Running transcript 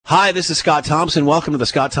Hi, this is Scott Thompson. Welcome to the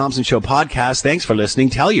Scott Thompson Show podcast. Thanks for listening.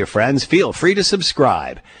 Tell your friends. Feel free to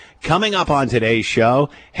subscribe. Coming up on today's show,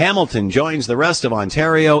 Hamilton joins the rest of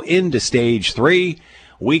Ontario into Stage 3.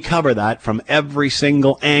 We cover that from every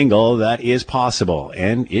single angle that is possible,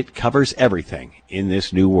 and it covers everything in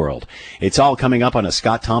this new world. It's all coming up on a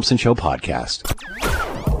Scott Thompson Show podcast.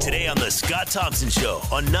 Today on the Scott Thompson Show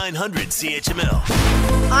on 900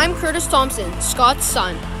 CHML. I'm Curtis Thompson, Scott's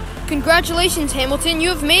son. Congratulations, Hamilton. You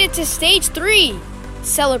have made it to Stage 3.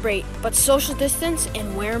 Celebrate, but social distance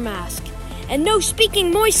and wear a mask. And no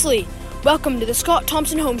speaking moistly. Welcome to the Scott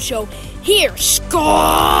Thompson Home Show. Here's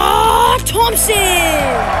Scott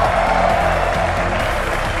Thompson!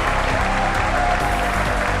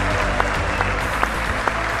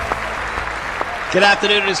 Good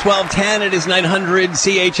afternoon. It is 12:10. It is 900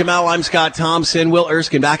 CHML. I'm Scott Thompson. Will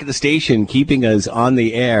Erskine back at the station, keeping us on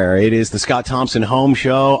the air. It is the Scott Thompson Home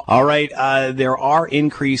Show. All right. There are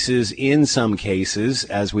increases in some cases,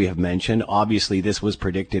 as we have mentioned. Obviously, this was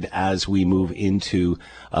predicted as we move into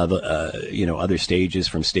other stages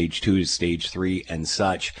from Stage 2 to Stage 3 and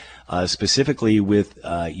such. Specifically with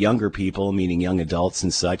younger people, meaning young adults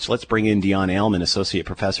and such. Let's bring in Dionne Aleman, Associate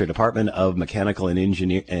Professor, Department of Mechanical and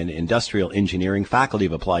Industrial Engineering, Faculty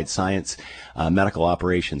of Applied Science, Medical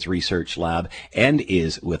Operations Research Lab, and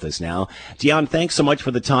is with us now. Dionne, thanks so much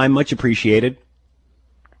for the time. Much appreciated.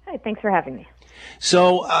 Hi, thanks for having me.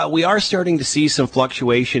 So we are starting to see some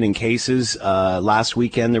fluctuation in cases. Last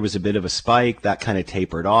weekend, there was a bit of a spike that kind of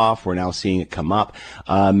tapered off. We're now seeing it come up.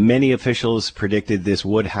 Many officials predicted this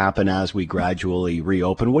would happen as we gradually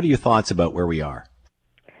reopen. What are your thoughts about where we are?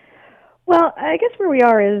 Well, I guess where we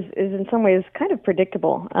are is in some ways kind of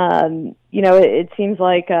predictable. It seems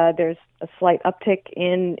like there's a slight uptick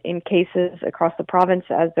in cases across the province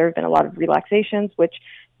as there have been a lot of relaxations, which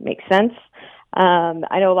makes sense.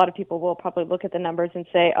 I know a lot of people will probably look at the numbers and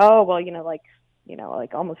say, oh, well,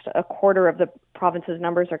 like almost a quarter of the province's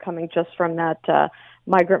numbers are coming just from that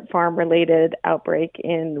migrant farm related outbreak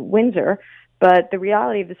in Windsor. But the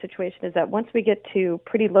reality of the situation is that once we get to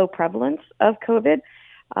pretty low prevalence of COVID,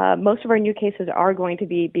 most of our new cases are going to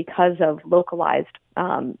be because of localized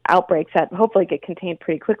outbreaks that hopefully get contained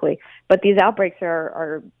pretty quickly. But these outbreaks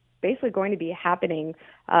are basically going to be happening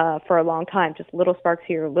for a long time, just little sparks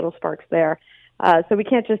here, little sparks there. So we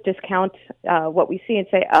can't just discount what we see and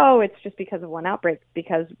say, oh, it's just because of one outbreak,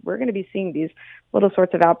 because we're going to be seeing these little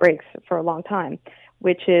sorts of outbreaks for a long time,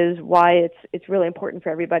 which is why it's really important for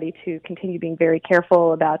everybody to continue being very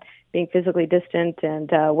careful about being physically distant and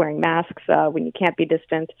wearing masks when you can't be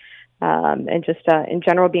distant, and just in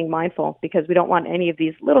general being mindful, because we don't want any of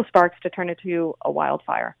these little sparks to turn into a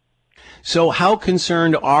wildfire. So how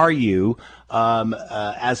concerned are you,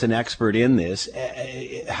 as an expert in this,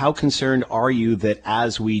 how concerned are you that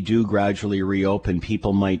as we do gradually reopen,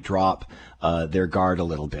 people might drop their guard a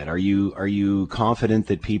little bit? Are you confident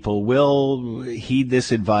that people will heed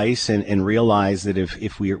this advice and realize that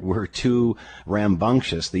if we're too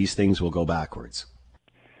rambunctious, these things will go backwards?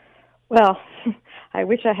 Well, I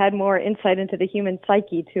wish I had more insight into the human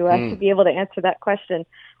psyche to be able to answer that question.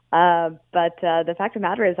 But the fact of the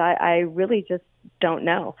matter is I really just don't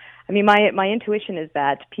know. I mean, my intuition is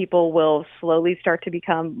that people will slowly start to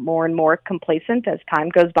become more and more complacent as time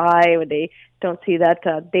goes by, when they don't see that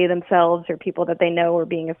they themselves or people that they know are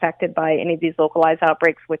being affected by any of these localized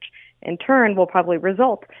outbreaks, which in turn will probably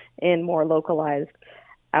result in more localized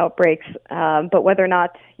outbreaks. But whether or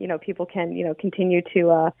not, people can, continue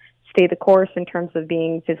to stay the course in terms of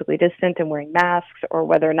being physically distant and wearing masks, or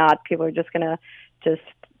whether or not people are just going to just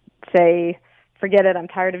say, forget it, I'm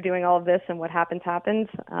tired of doing all of this, and what happens.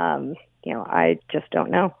 I just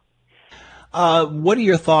don't know. What are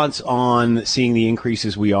your thoughts on seeing the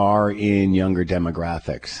increases we are in younger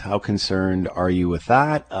demographics? How concerned are you with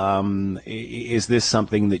that? Is this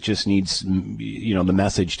something that just needs, the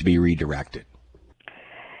message to be redirected?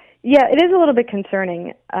 Yeah, it is a little bit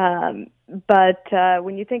concerning. But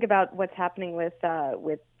when you think about what's happening with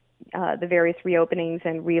the various reopenings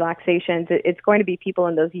and relaxations, it's going to be people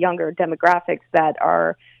in those younger demographics that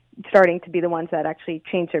are starting to be the ones that actually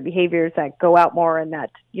change their behaviors, that go out more and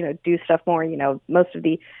that, do stuff more. Most of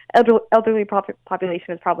the elderly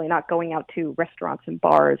population is probably not going out to restaurants and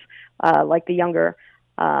bars like the younger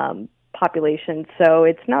population. So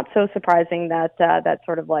it's not so surprising that that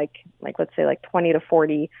sort of like let's say 20 to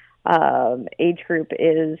 40 age group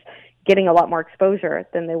is getting a lot more exposure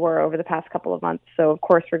than they were over the past couple of months. So, of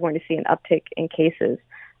course, we're going to see an uptick in cases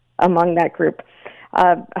among that group.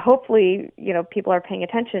 Hopefully, people are paying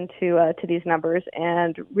attention to these numbers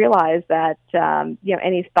and realize that,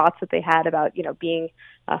 any thoughts that they had about, being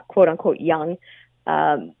quote unquote young,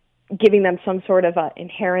 giving them some sort of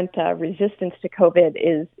inherent resistance to COVID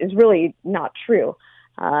is really not true.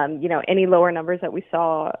 Any lower numbers that we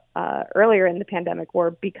saw earlier in the pandemic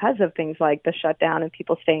were because of things like the shutdown and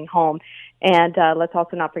people staying home. And let's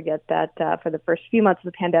also not forget that for the first few months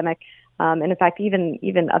of the pandemic, and in fact,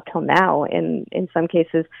 even up till now, in some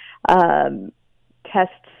cases,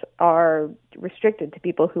 tests are restricted to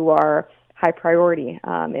people who are high priority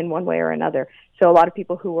in one way or another. So a lot of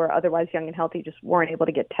people who were otherwise young and healthy just weren't able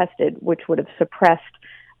to get tested, which would have suppressed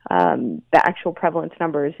the actual prevalence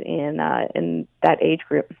numbers in that age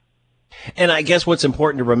group. And I guess what's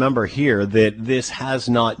important to remember here that this has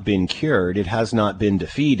not been cured. It has not been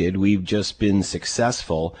defeated. We've just been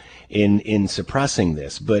successful in suppressing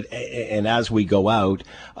this. And as we go out,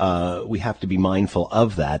 we have to be mindful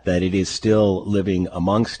of that it is still living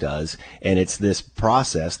amongst us. And it's this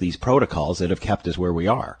process, these protocols that have kept us where we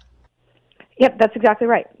are. Yep, that's exactly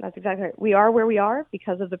right. We are where we are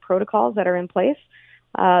because of the protocols that are in place.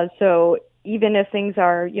 So even if things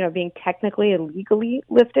are, being technically and legally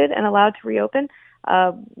lifted and allowed to reopen,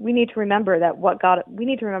 we need to remember we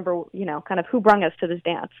need to remember, kind of who brung us to this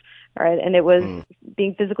dance, all right? And it was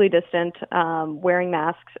being physically distant, wearing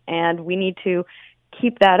masks, and we need to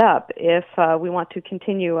keep that up if we want to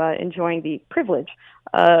continue enjoying the privilege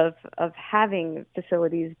of having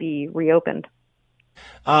facilities be reopened.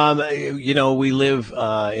 We live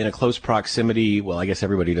in a close proximity, well, I guess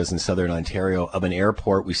everybody does in southern Ontario, of an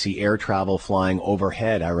airport. We see air travel flying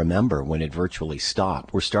overhead. I remember when it virtually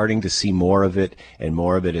stopped. We're starting to see more of it and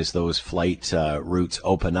more of it as those flight routes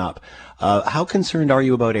open up. How concerned are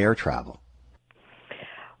you about air travel?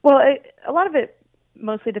 Well, a lot of it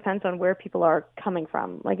mostly depends on where people are coming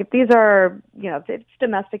from. Like if these are, if it's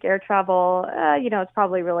domestic air travel, it's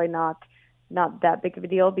probably really not that big of a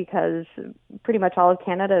deal because pretty much all of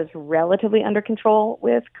Canada is relatively under control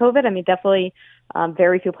with COVID. I mean, definitely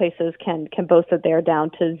very few places can boast that they're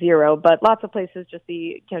down to zero, but lots of places just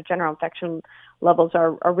the general infection levels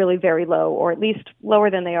are really very low, or at least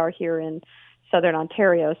lower than they are here in southern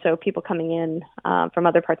Ontario. So people coming in from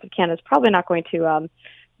other parts of Canada is probably not going to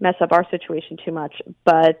mess up our situation too much.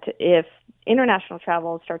 But if international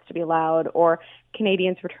travel starts to be allowed, or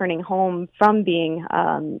Canadians returning home from being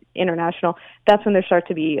international, that's when there start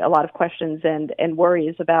to be a lot of questions and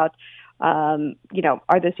worries about,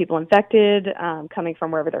 are those people infected coming from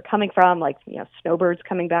wherever they're coming from, like, snowbirds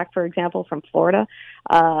coming back, for example, from Florida,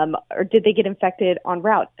 or did they get infected en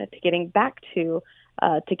route to getting back to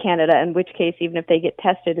Canada, in which case, even if they get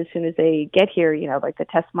tested as soon as they get here, like the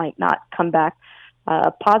test might not come back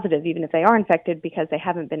positive, even if they are infected, because they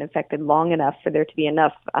haven't been infected long enough for there to be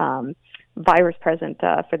enough virus present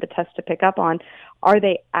for the test to pick up on. Are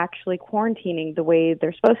they actually quarantining the way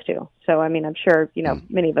they're supposed to? So, I mean, I'm sure,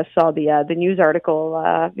 many of us saw the news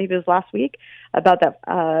article, maybe it was last week, about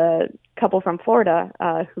that couple from Florida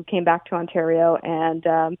who came back to Ontario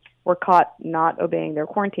and were caught not obeying their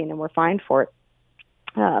quarantine and were fined for it.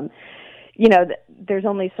 There's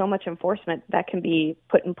only so much enforcement that can be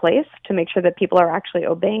put in place to make sure that people are actually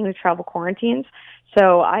obeying the travel quarantines.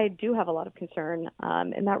 So I do have a lot of concern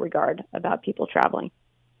in that regard about people traveling.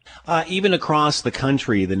 Even across the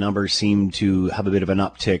country, the numbers seem to have a bit of an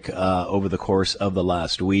uptick over the course of the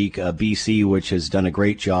last week. BC, which has done a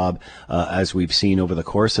great job, as we've seen over the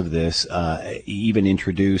course of this, even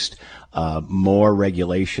introduced more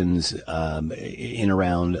regulations in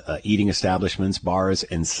around eating establishments, bars,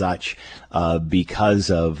 and such, because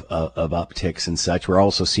of upticks and such. We're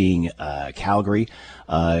also seeing Calgary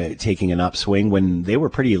taking an upswing when they were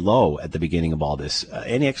pretty low at the beginning of all this.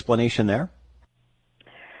 Any explanation there?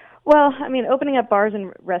 Well, I mean, opening up bars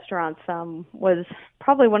and restaurants was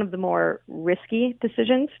probably one of the more risky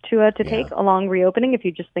decisions to take along reopening. If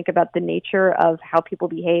you just think about the nature of how people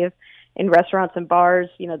behave in restaurants and bars,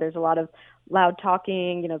 there's a lot of loud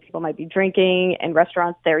talking. People might be drinking. In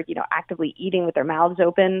restaurants, they're actively eating with their mouths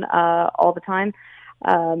open all the time.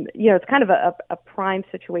 It's kind of a prime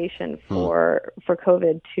situation for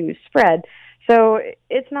COVID to spread. So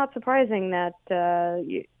it's not surprising that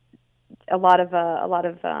a lot of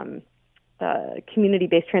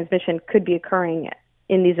community-based transmission could be occurring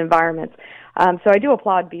in these environments. So I do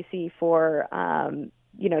applaud BC for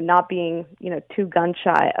not being too gun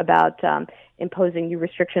shy about imposing new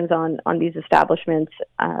restrictions on these establishments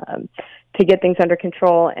to get things under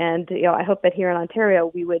control. And I hope that here in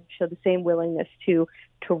Ontario we would show the same willingness to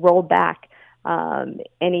roll back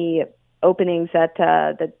any openings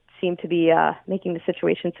that seem to be making the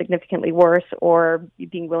situation significantly worse, or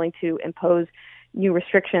being willing to impose new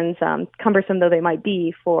restrictions, cumbersome though they might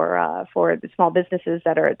be for the small businesses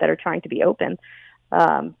that are trying to be open.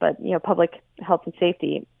 But public health and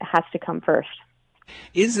safety has to come first.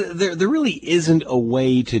 There really isn't a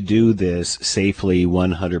way to do this safely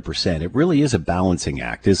 100%. It really is a balancing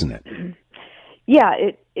act, isn't it? Yeah,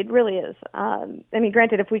 it really is. I mean,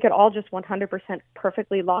 granted, if we could all just 100%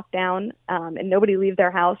 perfectly lock down and nobody leave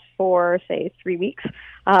their house for, say, 3 weeks,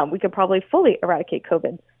 we could probably fully eradicate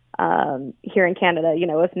COVID here in Canada. You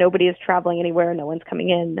know, if nobody is traveling anywhere, no one's coming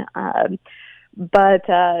in. But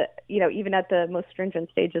you know, even at the most stringent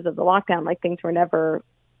stages of the lockdown, like, things were never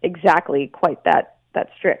exactly quite that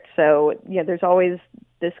strict. So, you know, there's always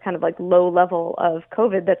this kind of like low level of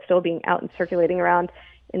COVID that's still being out and circulating around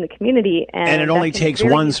in the community, and it only takes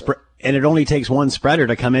one spreader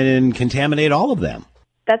to come in and contaminate all of them.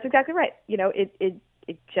 That's exactly right. You know, it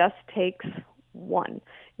just takes one.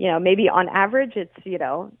 You know, maybe on average it's, you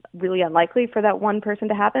know, really unlikely for that one person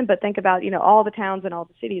to happen, but think about, you know, all the towns and all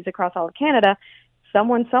the cities across all of Canada.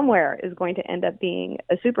 Someone somewhere is going to end up being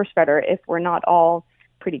a super spreader if we're not all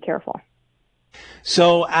pretty careful.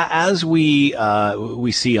 So as we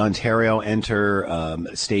see Ontario enter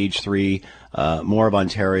stage 3, more of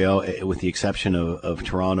Ontario, with the exception of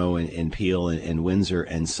Toronto and Peel and Windsor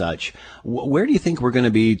and such, where do you think we're going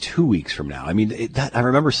to be 2 weeks from now? I mean, I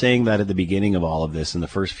remember saying that at the beginning of all of this in the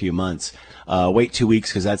first few months. Wait 2 weeks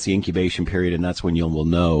because that's the incubation period, and that's when will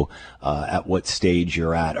know at what stage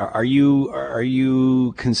you're at. Are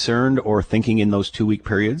you concerned or thinking in those 2 week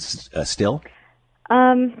periods still?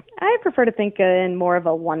 I prefer to think in more of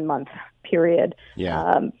a 1 month period.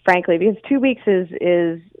 Yeah. Frankly, because 2 weeks is,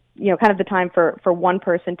 you know, kind of the time for one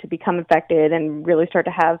person to become infected and really start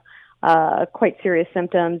to have quite serious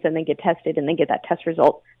symptoms, and then get tested and then get that test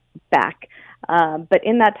result back. But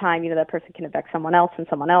in that time, you know, that person can infect someone else, and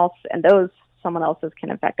those someone else's can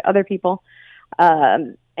infect other people.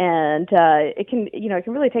 And it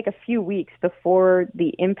can really take a few weeks before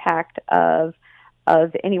the impact of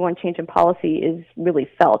any one change in policy is really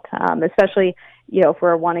felt, especially, you know, if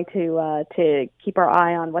we're wanting to keep our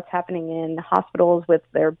eye on what's happening in hospitals with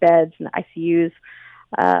their beds and ICUs,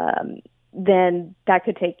 then that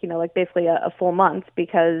could take, you know, like basically a full month,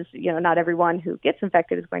 because, you know, not everyone who gets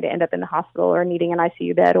infected is going to end up in the hospital or needing an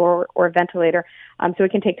ICU bed or a ventilator. So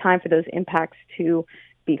it can take time for those impacts to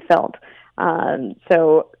be felt.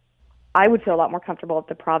 So I would feel a lot more comfortable if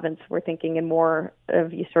the province were thinking in more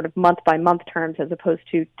of sort of month by month terms as opposed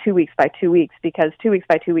to 2 weeks by 2 weeks, because 2 weeks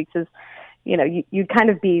by 2 weeks is, you know, you'd kind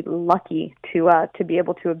of be lucky to be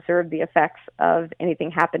able to observe the effects of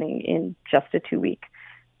anything happening in just a 2 week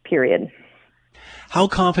period. How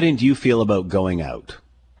confident do you feel about going out?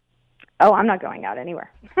 Oh, I'm not going out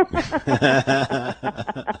anywhere. How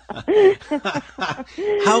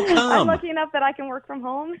come? I'm lucky enough that I can work from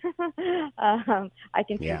home. I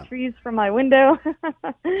can see trees from my window.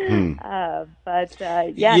 You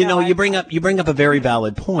bring up a very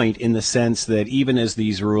valid point, in the sense that even as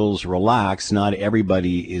these rules relax, not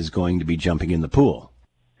everybody is going to be jumping in the pool.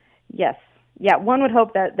 Yes. Yeah, one would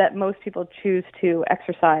hope that most people choose to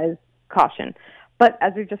exercise caution. But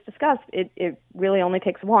as we've just discussed, it really only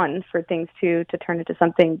takes one for things to turn into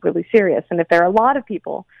something really serious. And if there are a lot of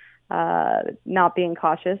people not being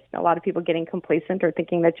cautious, a lot of people getting complacent or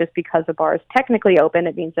thinking that just because a bar is technically open,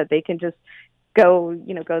 it means that they can just go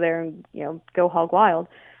there and, you know, go hog wild,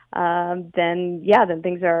 then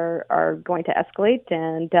things are going to escalate,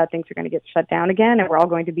 and things are going to get shut down again, and we're all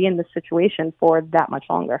going to be in this situation for that much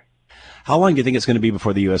longer. How long do you think it's going to be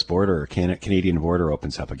before the U.S. border or Canadian border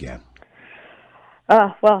opens up again?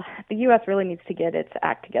 Well, the U.S. really needs to get its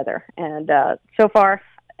act together. And so far,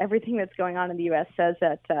 everything that's going on in the U.S. says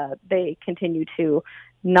that they continue to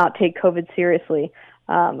not take COVID seriously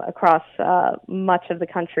across much of the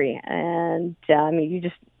country. And, you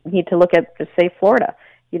just need to look at, just say, Florida.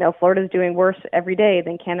 You know, Florida is doing worse every day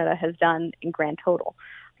than Canada has done in grand total.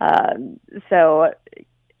 So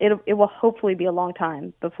it will hopefully be a long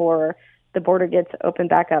time before the border gets opened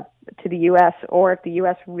back up to the U.S., or if the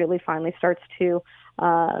U.S. really finally starts to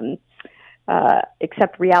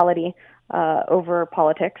accept reality over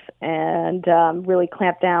politics and really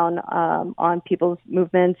clamp down on people's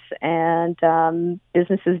movements and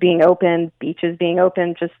businesses being open, beaches being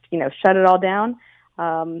open, just, you know, shut it all down,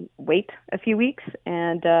 wait a few weeks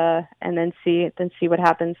and then see what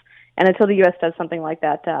happens. And until the U.S. does something like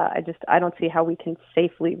that, I don't see how we can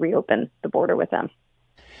safely reopen the border with them.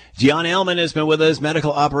 Dionne Aleman has been with us,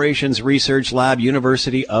 Medical Operations Research Lab,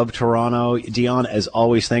 University of Toronto. Dionne, as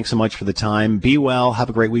always, thanks so much for the time. Be well. Have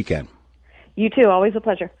a great weekend. You too. Always a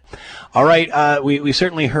pleasure. All right. We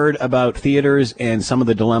certainly heard about theaters and some of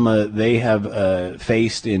the dilemma they have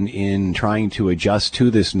faced in trying to adjust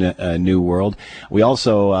to this new world. We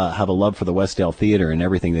also have a love for the Westdale Theater and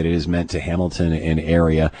everything that it has meant to Hamilton and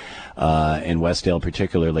area, and Westdale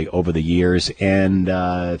particularly over the years. And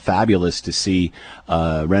fabulous to see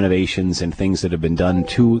renovations and things that have been done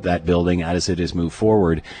to that building as it has moved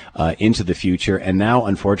forward into the future. And now,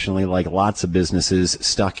 unfortunately, like lots of businesses,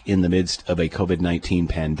 stuck in the midst of a COVID-19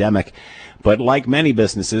 pandemic. But like many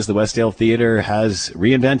businesses, the Westdale Theater has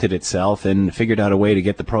reinvented itself and figured out a way to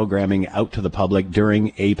get the programming out to the public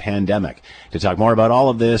during a pandemic. To talk more about all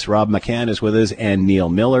of this, Rob McCann is with us and Neal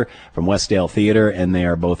Miller from Westdale Theater, and they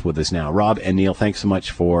are both with us now. Rob and Neal, thanks so much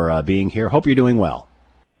for being here. Hope you're doing well.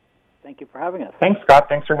 Thank you for having us. Thanks, Scott.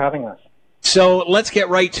 Thanks for having us. So let's get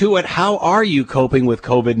right to it. How are you coping with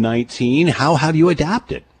COVID-19? How have you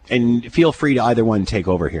adapted? And feel free to either one take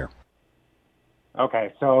over here.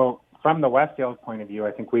 Okay, so from the Westdale's point of view,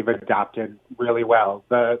 I think we've adapted really well.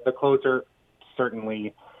 The closure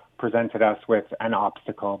certainly presented us with an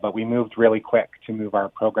obstacle, but we moved really quick to move our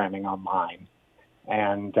programming online.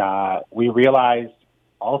 And we realized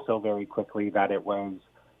also very quickly that it was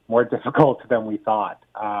more difficult than we thought.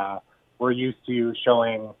 We're used to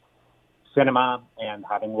showing cinema and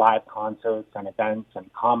having live concerts and events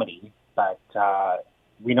and comedy, but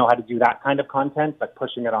we know how to do that kind of content, but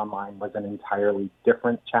pushing it online was an entirely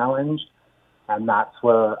different challenge. And that's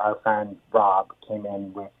where our friend Rob came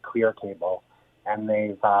in with Clear Cable. And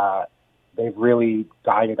they've really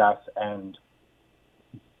guided us and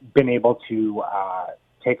been able to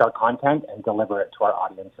take our content and deliver it to our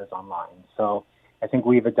audiences online. So I think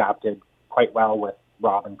we've adapted quite well with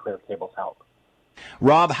Rob and Clear Cable's help.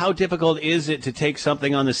 Rob, how difficult is it to take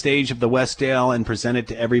something on the stage of the Westdale and present it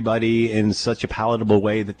to everybody in such a palatable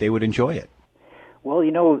way that they would enjoy it? Well,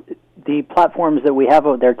 you know, the platforms that we have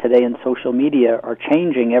out there today in social media are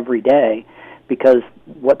changing every day because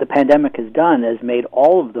what the pandemic has done is made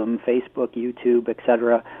all of them, Facebook, YouTube,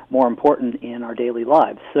 etc., more important in our daily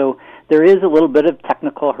lives. So there is a little bit of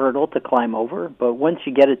technical hurdle to climb over, but once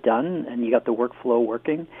you get it done and you got the workflow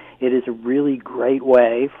working, it is a really great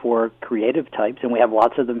way for creative types, and we have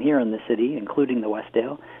lots of them here in the city, including the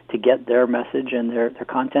Westdale, to get their message and their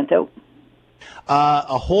content out.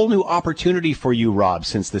 A whole new opportunity for you, Rob,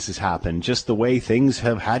 since this has happened, just the way things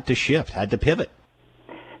have had to shift, had to pivot.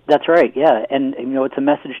 That's right, yeah. And you know, it's a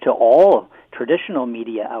message to all traditional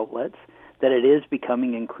media outlets that it is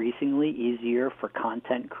becoming increasingly easier for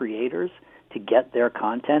content creators to get their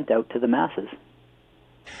content out to the masses.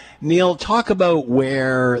 Neal, talk about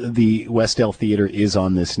where the Westdale Theater is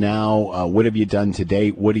on this now. What have you done to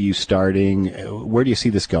date? What are you starting? Where do you see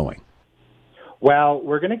this going? Well,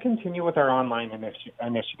 we're going to continue with our online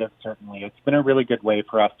initiative, certainly. It's been a really good way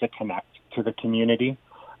for us to connect to the community.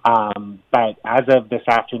 But as of this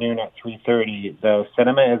afternoon at 3:30, the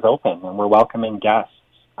cinema is open and we're welcoming guests.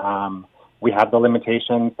 We have the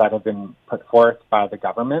limitations that have been put forth by the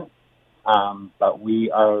government, but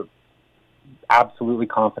we are absolutely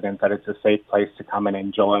confident that it's a safe place to come and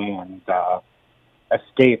enjoy and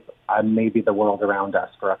escape maybe the world around us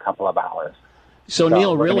for a couple of hours. So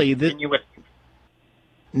Neal, really,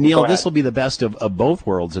 Neal, this will be the best of both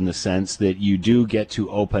worlds in the sense that you do get to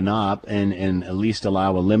open up and at least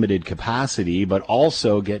allow a limited capacity, but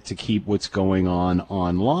also get to keep what's going on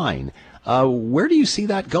online. Where do you see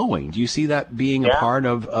that going? Do you see that being a part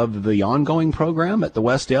of the ongoing program at the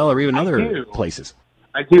Westdale or even other places?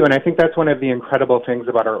 I do, and I think that's one of the incredible things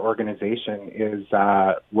about our organization is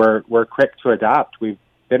we're quick to adapt. We've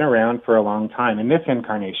been around for a long time. In this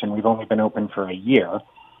incarnation, we've only been open for a year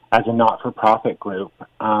as a not-for-profit group.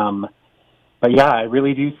 But yeah, I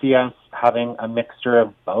really do see us having a mixture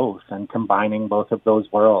of both and combining both of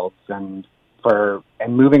those worlds and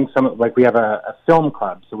moving some, like we have a film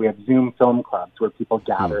club, so we have Zoom film clubs where people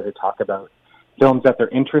gather to talk about films that they're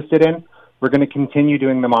interested in. We're going to continue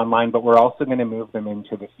doing them online, but we're also going to move them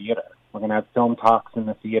into the theater. We're going to have film talks in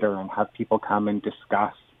the theater and have people come and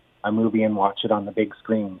discuss a movie and watch it on the big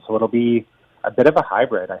screen. So it'll be a bit of a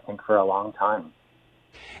hybrid, I think, for a long time.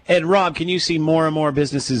 And Rob, can you see more and more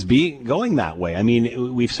businesses going that way? I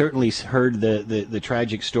mean, we've certainly heard the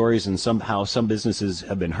tragic stories, and somehow some businesses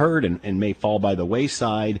have been hurt and may fall by the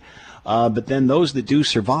wayside. But then those that do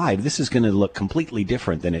survive, this is going to look completely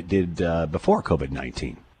different than it did before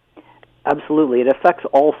COVID-19. Absolutely. It affects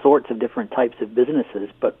all sorts of different types of businesses,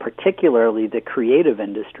 but particularly the creative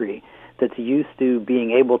industry that's used to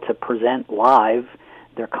being able to present live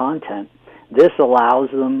their content. This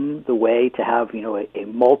allows them the way to have, you know, a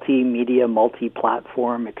multimedia,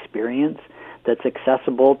 multi-platform experience that's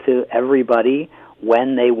accessible to everybody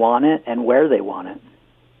when they want it and where they want it.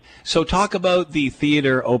 So talk about the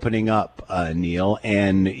theater opening up, Neal,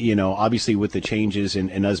 and, obviously with the changes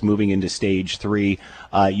and us moving into stage 3,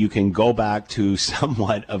 you can go back to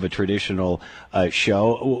somewhat of a traditional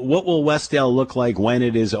show. What will Westdale look like when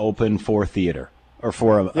it is open for theater or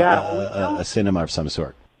for a cinema of some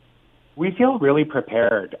sort? We feel really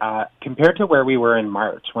prepared. Compared to where we were in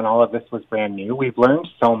March when all of this was brand new, we've learned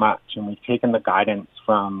so much, and we've taken the guidance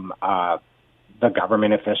from the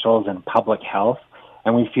government officials and public health,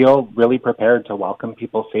 and we feel really prepared to welcome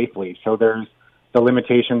people safely. So there's the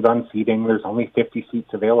limitations on seating. There's only 50 seats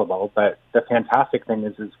available, but the fantastic thing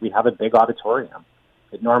is we have a big auditorium.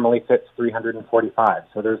 It normally fits 345,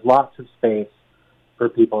 so there's lots of space for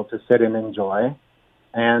people to sit and enjoy.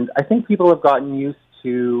 And I think people have gotten used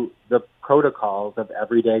to the protocols of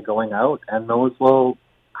every day going out, and those will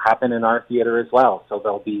happen in our theater as well. So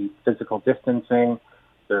there'll be physical distancing.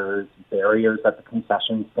 There's barriers at the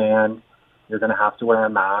concession stand. You're going to have to wear a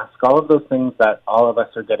mask. All of those things that all of us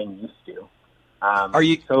are getting used to.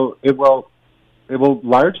 So it will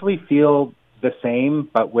largely feel the same,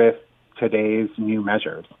 but with today's new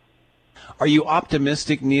measures. Are you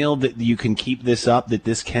optimistic, Neal, that you can keep this up, that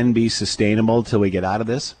this can be sustainable till we get out of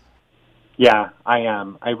this? Yeah, I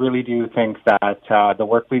am. I really do think that the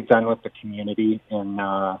work we've done with the community in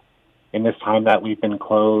this time that we've been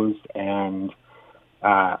closed, and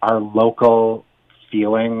our local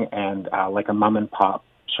feeling and like a mom and pop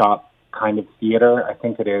shop kind of theater, I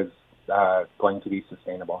think it is going to be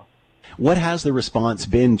sustainable. What has the response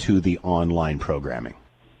been to the online programming?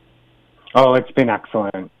 Oh, it's been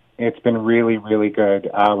excellent. It's been really, really good.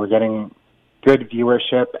 We're getting good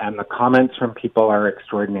viewership, and the comments from people are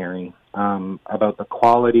extraordinary about the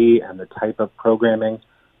quality and the type of programming,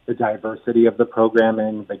 the diversity of the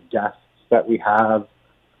programming, the guests that we have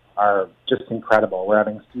are just incredible. We're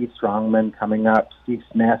having Steve Strongman coming up, Steve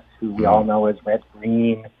Smith, who we all know as Red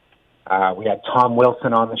Green. We had Tom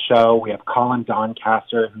Wilson on the show. We have Colin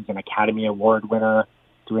Doncaster, who's an Academy Award winner,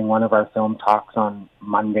 doing one of our film talks on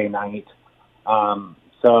Monday night.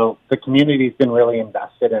 So the community's been really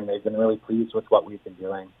invested, and they've been really pleased with what we've been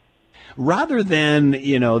doing. Rather than,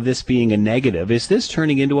 this being a negative, is this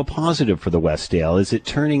turning into a positive for the Westdale? Is it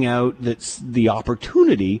turning out that the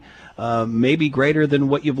opportunity may be greater than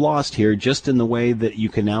what you've lost here, just in the way that you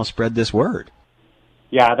can now spread this word?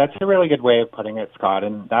 Yeah, that's a really good way of putting it, Scott,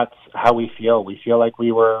 and that's how we feel. We feel like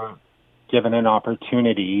we were given an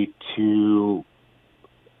opportunity to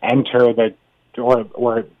enter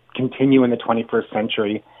or continue in the 21st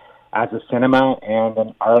century as a cinema and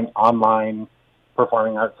an online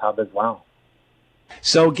performing arts hub as well.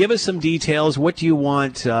 So give us some details. What do you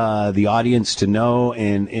want the audience to know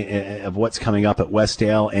of what's coming up at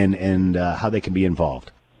Westdale and how they can be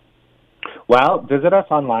involved? Well, visit us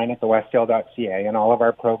online at thewestdale.ca, and all of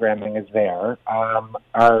our programming is there.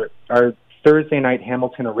 Our Thursday night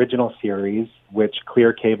Hamilton original series, which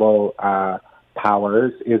Clear Cable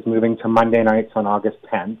powers, is moving to Monday nights on August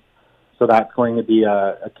 10th. So that's going to be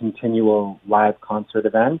a continual live concert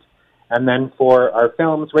event. And then for our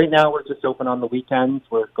films, right now we're just open on the weekends.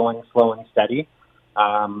 We're going slow and steady.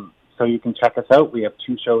 So you can check us out. We have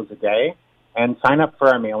 2 shows a day. And sign up for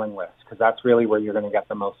our mailing list, because that's really where you're going to get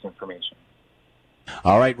the most information.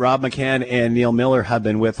 All right, Rob McCann and Neal Miller have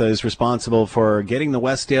been with us, responsible for getting the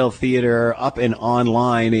Westdale Theater up and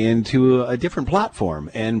online into a different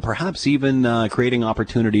platform, and perhaps even creating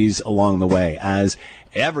opportunities along the way as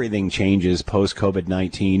everything changes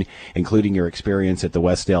post-COVID-19, including your experience at the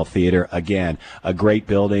Westdale Theater. Again, a great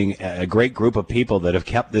building, a great group of people that have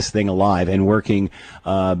kept this thing alive and working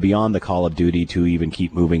beyond the call of duty to even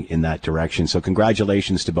keep moving in that direction. So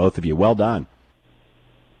congratulations to both of you. Well done.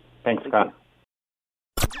 Thanks, Scott.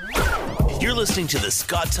 You're listening to the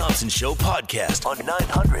Scott Thompson Show podcast on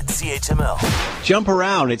 900 CHML. Jump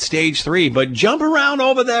around at stage 3, but jump around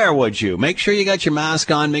over there, would you? Make sure you got your mask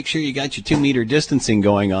on. Make sure you got your 2-meter distancing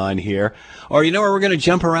going on here. Or you know where we're going to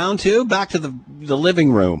jump around to? Back to the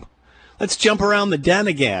living room. Let's jump around the den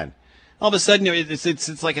again. All of a sudden,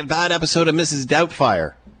 it's like a bad episode of Mrs.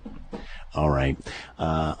 Doubtfire. All right.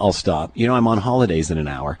 I'll stop. I'm on holidays in an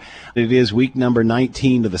hour. It is week number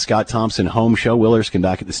 19 of the Scott Thompson Home Show. Will Erskine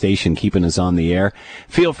back at the station, keeping us on the air.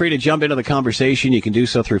 Feel free to jump into the conversation. You can do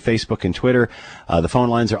so through Facebook and Twitter. The phone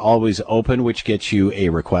lines are always open, which gets you a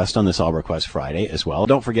request on this All Request Friday as well.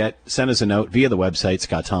 Don't forget, send us a note via the website,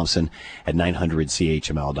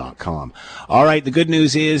 scottthompson@900chml.com. All right. The good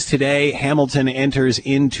news is today, Hamilton enters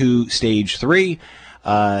into stage 3.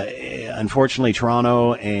 Unfortunately,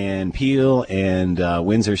 Toronto and Peel and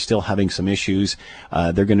Windsor still having some issues.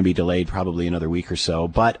 They're going to be delayed probably another week or so.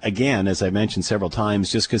 But again, as I mentioned several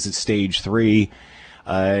times, just because it's stage 3,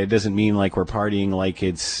 it doesn't mean like we're partying like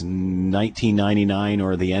it's 1999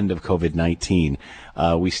 or the end of COVID-19.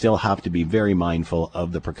 We still have to be very mindful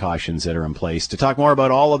of the precautions that are in place. To talk more about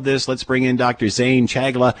all of this, let's bring in Dr. Zain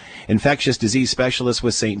Chagla, infectious disease specialist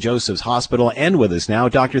with St. Joseph's Hospital, and with us now.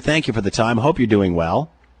 Doctor, thank you for the time. Hope you're doing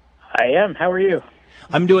well. I am. How are you?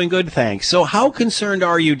 I'm doing good, thanks. So how concerned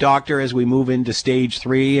are you, doctor, as we move into stage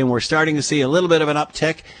 3 and we're starting to see a little bit of an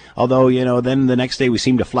uptick, although, then the next day we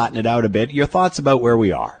seem to flatten it out a bit. Your thoughts about where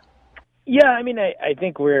we are? Yeah, I mean, I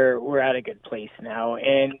think we're at a good place now,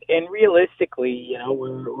 and realistically,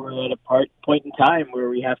 we're at a point in time where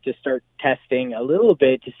we have to start testing a little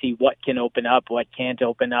bit to see what can open up, what can't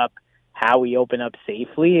open up, how we open up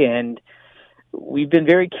safely, and we've been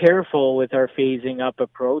very careful with our phasing up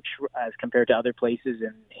approach as compared to other places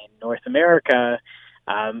in North America.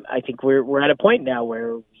 I think we're at a point now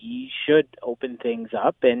where we should open things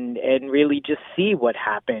up and really just see what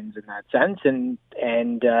happens in that sense and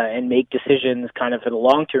make decisions kind of for the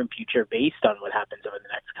long-term future based on what happens over the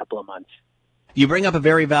next couple of months. You bring up a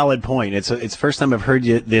very valid point. It's the first time I've heard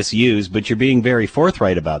this used, but you're being very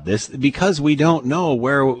forthright about this because we don't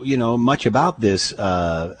know much about this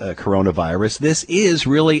coronavirus. This is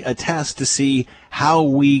really a test to see how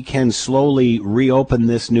we can slowly reopen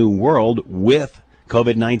this new world with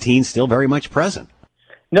COVID-19 still very much present.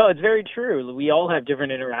 No, it's very true. We all have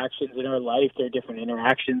different interactions in our life. There are different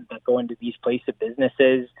interactions that go into these places of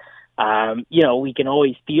businesses. We can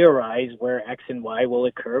always theorize where X and Y will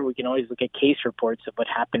occur. We can always look at case reports of what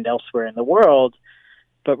happened elsewhere in the world.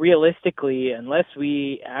 But realistically, unless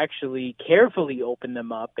we actually carefully open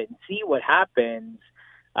them up and see what happens,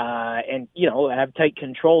 and have tight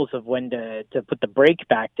controls of when to put the brake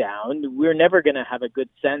back down, we're never going to have a good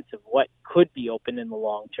sense of what could be open in the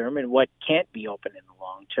long term and what can't be open in the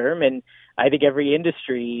long term. And I think every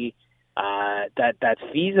industry that's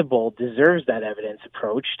feasible deserves that evidence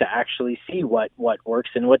approach to actually see what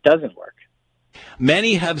works and what doesn't work.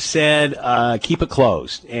 Many have said keep it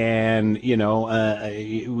closed, and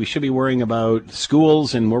we should be worrying about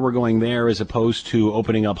schools and where we're going there as opposed to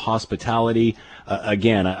opening up hospitality.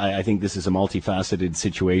 Again, I think this is a multifaceted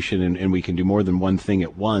situation, and we can do more than one thing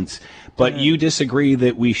at once. But you disagree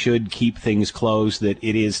that we should keep things closed, that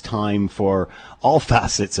it is time for all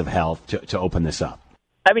facets of health to open this up.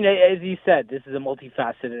 I mean, as you said, this is a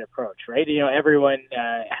multifaceted approach, right? Everyone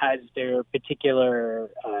has their particular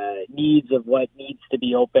needs of what needs to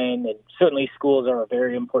be open, and certainly schools are a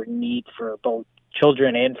very important need for both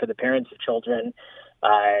children and for the parents of children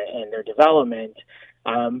and their development.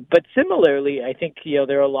 But similarly, I think,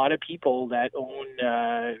 there are a lot of people that own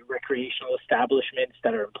recreational establishments,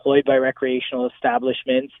 that are employed by recreational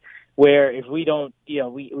establishments, where if we don't,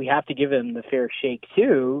 we have to give them the fair shake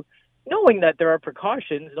too, knowing that there are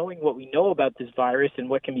precautions, knowing what we know about this virus and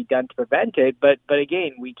what can be done to prevent it. But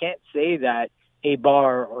again, we can't say that a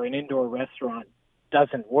bar or an indoor restaurant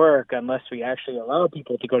doesn't work unless we actually allow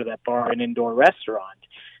people to go to that bar or an indoor restaurant.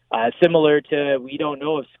 Similar to, we don't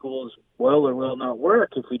know if schools will or will not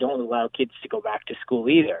work if we don't allow kids to go back to school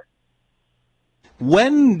either.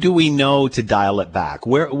 When do we know to dial it back?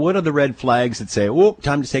 What are the red flags that say,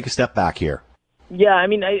 time to take a step back here? Yeah, I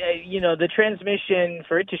mean, the transmission,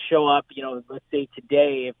 for it to show up, let's say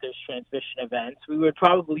today, if there's transmission events, we would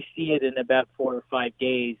probably see it in about 4 or 5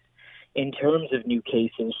 days in terms of new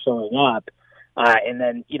cases showing up. And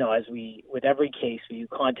then, as with every case, we do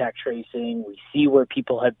contact tracing, we see where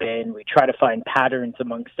people have been, we try to find patterns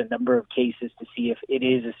amongst a number of cases to see if it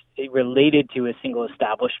is related to a single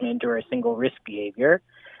establishment or a single risk behavior.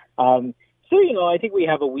 So, I think we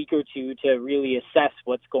have a week or two to really assess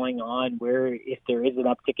what's going on, if there is an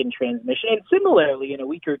uptick in transmission. And similarly, in a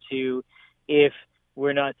week or two, if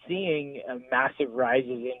we're not seeing massive rises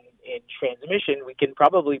in transmission, we can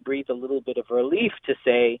probably breathe a little bit of relief to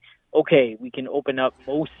say, okay, we can open up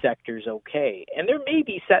most sectors okay. And there may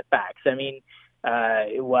be setbacks. I mean,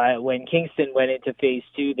 when Kingston went into phase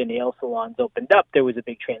 2, the nail salons opened up. There was a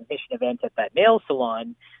big transmission event at that nail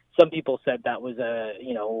salon. Some people said that was a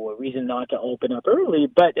reason not to open up early,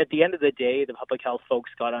 but at the end of the day, the public health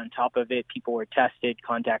folks got on top of it. People were tested,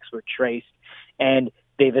 contacts were traced, and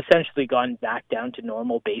they've essentially gone back down to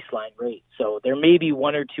normal baseline rates. So there may be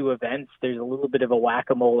 1 or 2 events. There's a little bit of a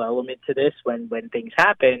whack-a-mole element to this when things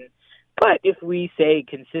happen. But if we say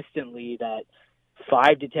consistently that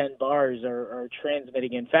 5 to 10 bars are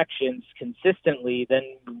transmitting infections consistently,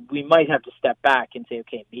 then we might have to step back and say,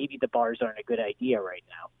 okay, maybe the bars aren't a good idea right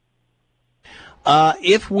now.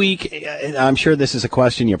 I'm sure this is a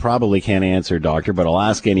question you probably can't answer, Doctor, but I'll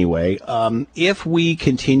ask anyway. If we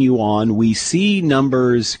continue on, we see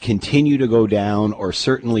numbers continue to go down or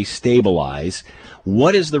certainly stabilize.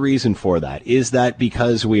 What is the reason for that? Is that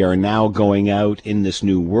because we are now going out in this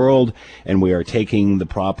new world and we are taking the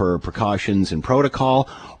proper precautions and protocol,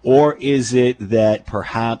 or is it that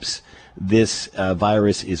perhaps this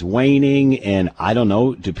virus is waning and, I don't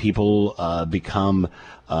know, do people become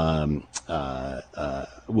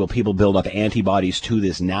will people build up antibodies to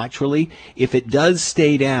this naturally? If it does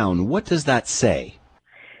stay down, what does that say?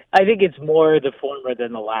 I think it's more the former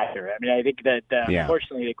than the latter. I mean, I think that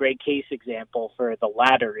unfortunately the great case example for the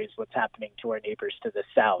latter is what's happening to our neighbors to the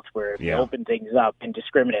south, where if you open things up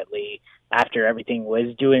indiscriminately after everything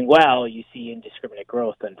was doing well, you see indiscriminate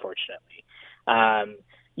growth, unfortunately.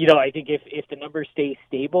 I think if the numbers stay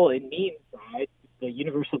stable, it means that the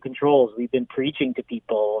universal controls we've been preaching to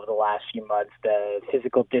people over the last few months, the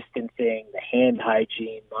physical distancing, the hand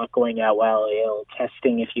hygiene, not going out while ill,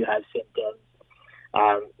 testing if you have symptoms,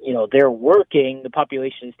 they're working. The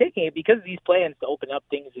population is taking it because these plans to open up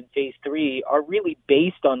things in phase 3 are really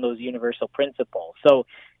based on those universal principles. So,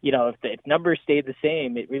 if numbers stay the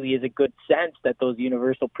same, it really is a good sense that those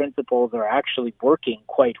universal principles are actually working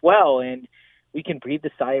quite well. And we can breathe a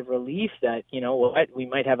sigh of relief that, we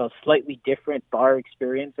might have a slightly different bar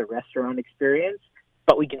experience or restaurant experience,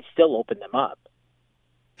 but we can still open them up.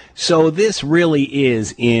 So this really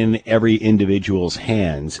is in every individual's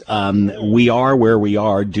hands. We are where we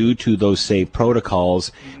are due to those safe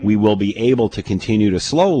protocols. We will be able to continue to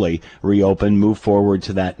slowly reopen, move forward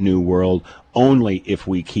to that new world only if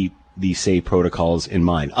we keep these safe protocols in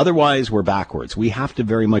mind. Otherwise, we're backwards. We have to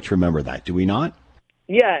very much remember that, do we not?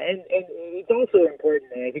 Yeah, and it's also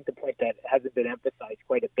important, and I think the point that hasn't been emphasized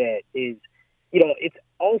quite a bit is, it's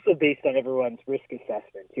also based on everyone's risk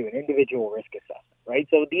assessment, too, an individual risk assessment, right?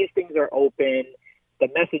 So these things are open. The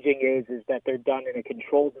messaging is that they're done in a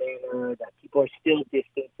controlled manner, that people are still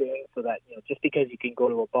distancing, so that, just because you can go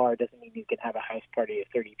to a bar doesn't mean you can have a house party of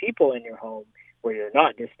 30 people in your home where you're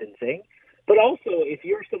not distancing. But also, if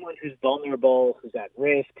you're someone who's vulnerable, who's at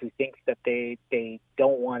risk, who thinks that they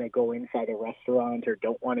don't want to go inside a restaurant or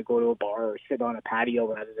don't want to go to a bar or sit on a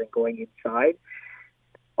patio rather than going inside,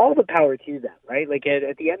 all the power to them, right? Like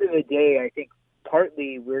at the end of the day, I think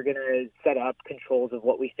partly we're going to set up controls of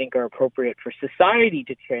what we think are appropriate for society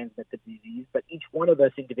to transmit the disease, but each one of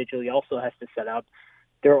us individually also has to set up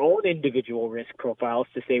their own individual risk profiles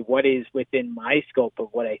to say what is within my scope of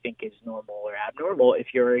what I think is normal or abnormal.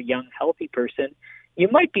 If you're a young, healthy person, you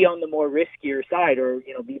might be on the more riskier side or,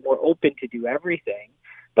 be more open to do everything.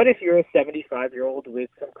 But if you're a 75-year-old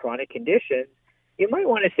with some chronic conditions, you might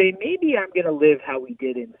want to say, maybe I'm going to live how we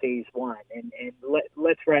did in phase 1 and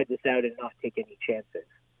let's ride this out and not take any chances.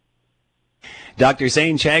 Dr.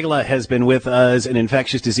 Zain Chagla has been with us, an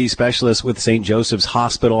infectious disease specialist with St. Joseph's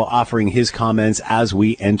Hospital, offering his comments as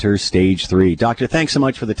we enter stage 3. Doctor, thanks so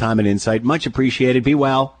much for the time and insight. Much appreciated. Be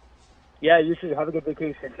well. Yeah, you should have a good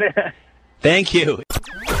vacation. Thank you.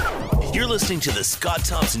 You're listening to the Scott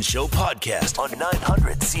Thompson Show podcast on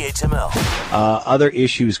 900 CHML. Other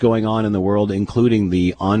issues going on in the world, including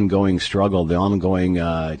the ongoing struggle, the ongoing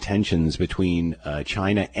tensions between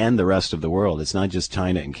China and the rest of the world. It's not just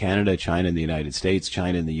China and Canada, China and the United States,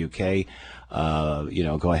 China and the UK.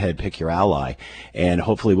 Go ahead, pick your ally. And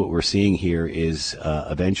hopefully what we're seeing here is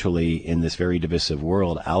eventually in this very divisive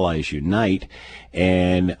world, allies unite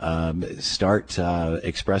and start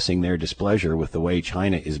expressing their displeasure with the way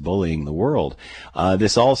China is bullying the world.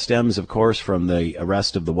 This all stems, of course, from the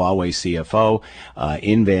arrest of the Huawei CFO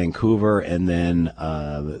in Vancouver and then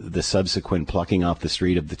the subsequent plucking off the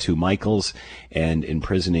street of the two Michaels and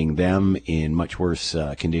imprisoning them in much worse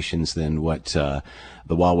conditions than what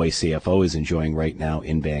the Huawei CFO is enjoying right now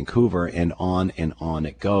in Vancouver, and on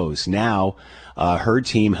it goes. Now, her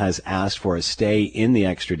team has asked for a stay in the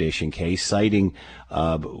extradition case, citing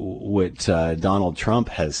what Donald Trump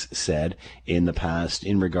has said in the past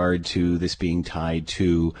in regard to this being tied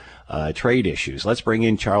to trade issues. Let's bring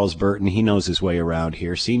in Charles Burton. He knows his way around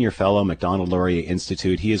here. Senior fellow, Macdonald-Laurier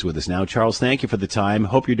Institute. He is with us now. Charles, thank you for the time.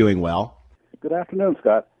 Hope you're doing well. Good afternoon,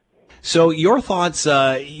 Scott. So your thoughts,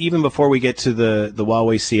 even before we get to the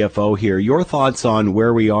Huawei CFO here, your thoughts on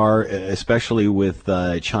where we are, especially with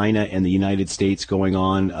China and the United States going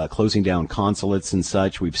on, closing down consulates and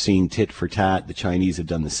such. We've seen tit for tat. The Chinese have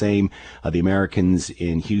done the same. The Americans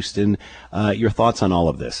in Houston. Your thoughts on all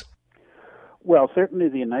of this? Well, certainly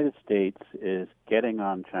the United States is getting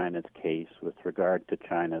on China's case with regard to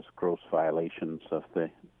China's gross violations of the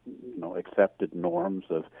accepted norms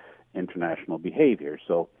of international behavior.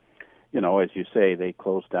 So as you say, they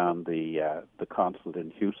closed down the consulate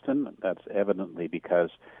in Houston. That's evidently because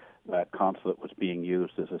that consulate was being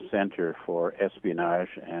used as a center for espionage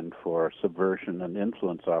and for subversion and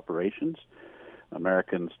influence operations.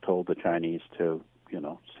 Americans told the Chinese to,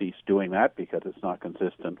 cease doing that because it's not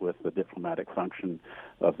consistent with the diplomatic function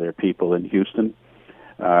of their people in Houston.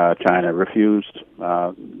 China refused.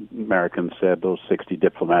 Americans said those 60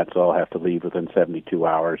 diplomats all have to leave within 72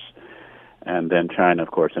 hours. And then China,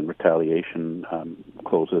 of course, in retaliation,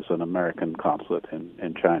 closes an American consulate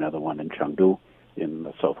in China, the one in Chengdu in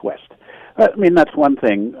the southwest. That's one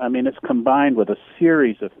thing. It's combined with a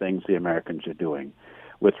series of things the Americans are doing.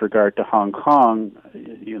 With regard to Hong Kong,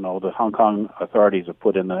 the Hong Kong authorities have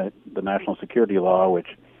put in the national security law, which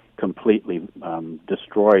completely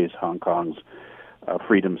destroys Hong Kong's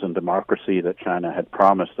freedoms and democracy that China had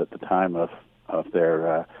promised at the time of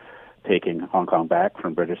their taking Hong Kong back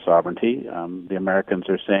from British sovereignty. The Americans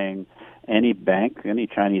are saying any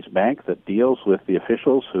Chinese bank that deals with the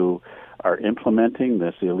officials who are implementing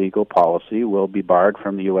this illegal policy will be barred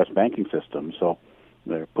from the U.S. banking system. So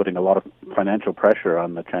they're putting a lot of financial pressure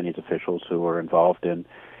on the Chinese officials who are involved in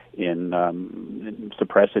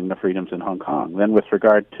suppressing the freedoms in Hong Kong. Then with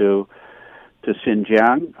regard to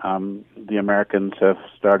Xinjiang, the Americans have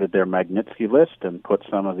started their Magnitsky List and put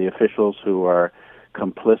some of the officials who are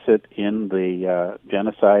complicit in the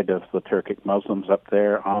genocide of the Turkic Muslims up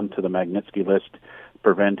there onto the Magnitsky List,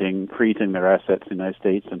 freezing their assets in the United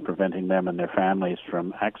States and preventing them and their families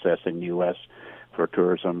from accessing the U.S. for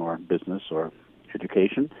tourism or business or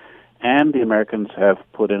education. And the Americans have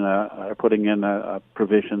are putting in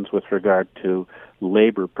provisions with regard to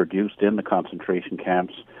labor produced in the concentration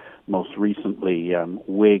camps, most recently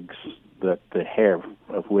wigs that the hair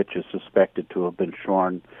of which is suspected to have been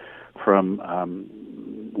shorn from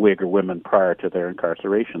Uyghur women prior to their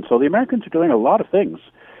incarceration. So the Americans are doing a lot of things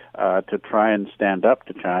to try and stand up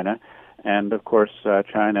to China. And, of course,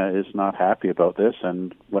 China is not happy about this.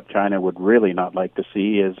 And what China would really not like to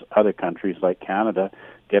see is other countries like Canada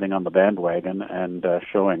getting on the bandwagon and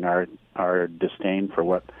showing our disdain for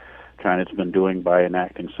what China's been doing by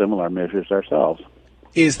enacting similar measures ourselves.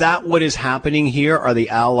 Is that what is happening here? Are the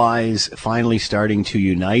Allies finally starting to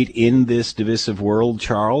unite in this divisive world,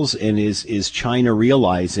 Charles? And is China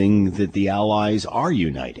realizing that the Allies are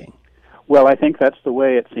uniting? Well, I think that's the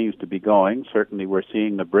way it seems to be going. Certainly we're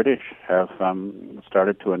seeing the British have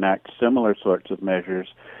started to enact similar sorts of measures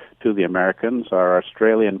to the Americans. Our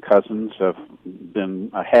Australian cousins have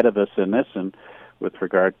been ahead of us in this, and with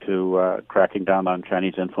regard to cracking down on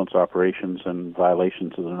Chinese influence operations and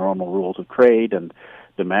violations of the normal rules of trade and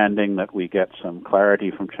demanding that we get some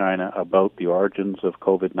clarity from China about the origins of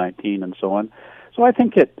COVID-19 and so on. So I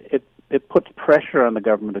think it puts pressure on the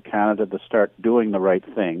government of Canada to start doing the right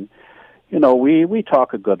thing. We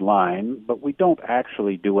talk a good line, but we don't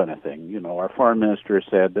actually do anything. Our foreign minister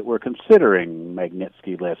said that we're considering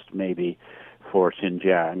Magnitsky List maybe for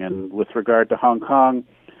Xinjiang. And with regard to Hong Kong,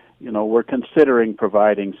 we're considering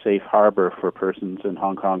providing safe harbor for persons in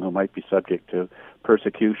Hong Kong who might be subject to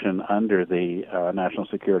persecution under the national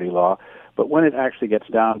security law. But when it actually gets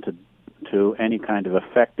down to any kind of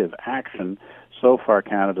effective action, so far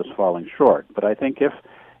Canada's falling short. But I think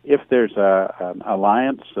if there's an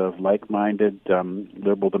alliance of like-minded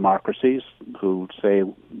liberal democracies who say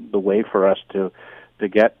the way for us to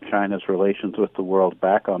get China's relations with the world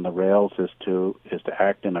back on the rails is to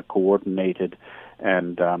act in a coordinated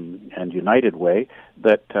and united way,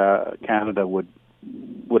 that Canada would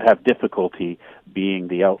have difficulty being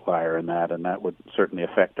the outlier in that, and that would certainly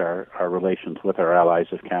affect our relations with our allies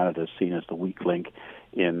if Canada is seen as the weak link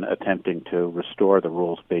in attempting to restore the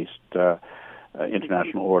rules-based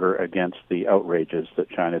international order against the outrages that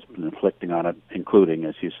China's been inflicting on it, including,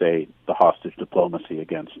 as you say, the hostage diplomacy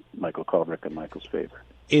against Michael Kovrig and Michael's favor.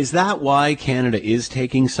 Is that why Canada is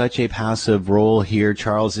taking such a passive role here,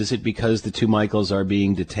 Charles? Is it because the two Michaels are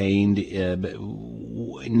being detained?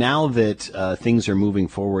 Now that things are moving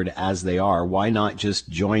forward as they are, why not just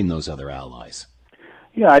join those other allies?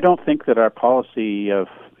 Yeah, I don't think that our policy of,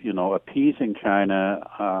 appeasing China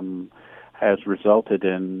has resulted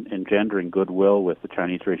in engendering goodwill with the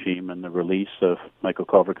Chinese regime and the release of Michael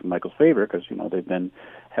Kovrig and Michael's favor, because, they've been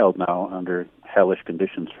held now under hellish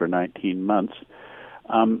conditions for 19 months.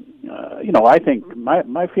 I think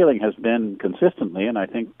my feeling has been consistently, and I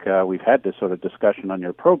think we've had this sort of discussion on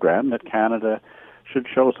your program, that Canada should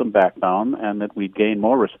show some backbone and that we'd gain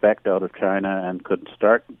more respect out of China and could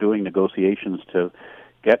start doing negotiations to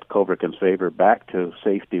get Kovrig and favor back to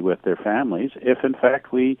safety with their families if, in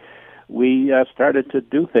fact, we started to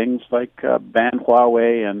do things like ban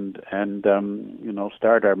Huawei and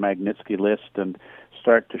start our Magnitsky List and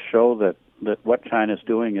start to show that what China's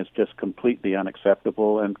doing is just completely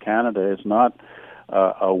unacceptable, and Canada is not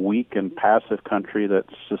a weak and passive country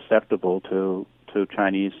that's susceptible to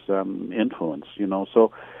Chinese influence.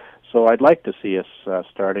 So I'd like to see us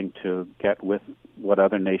starting to get with what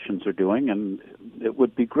other nations are doing, and it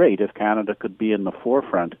would be great if Canada could be in the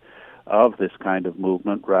forefront of this kind of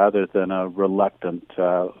movement rather than a reluctant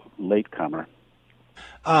latecomer.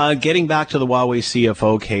 Getting back to the Huawei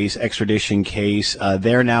CFO case, extradition case,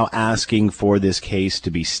 they're now asking for this case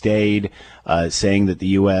to be stayed, saying that the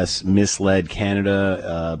U.S. misled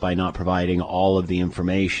Canada by not providing all of the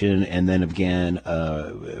information, and then again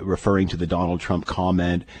referring to the Donald Trump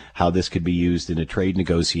comment, how this could be used in a trade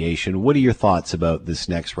negotiation. What are your thoughts about this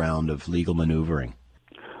next round of legal maneuvering?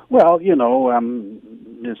 Well,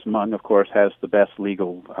 Ms. Meng, of course, has the best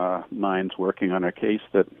legal minds working on her case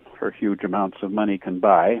that her huge amounts of money can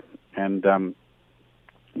buy. And,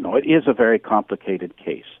 it is a very complicated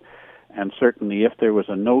case. And certainly if there was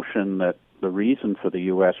a notion that the reason for the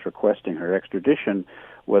U.S. requesting her extradition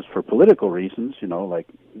was for political reasons, like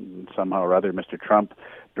somehow or other Mr. Trump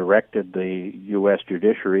directed the U.S.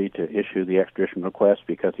 judiciary to issue the extradition request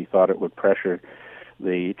because he thought it would pressure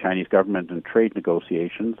the Chinese government in trade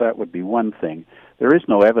negotiations, that would be one thing. There is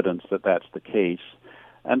no evidence that that's the case.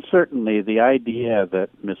 And certainly the idea that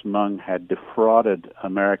Ms. Meng had defrauded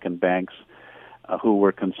American banks who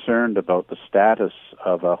were concerned about the status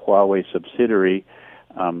of a Huawei subsidiary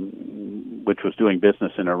which was doing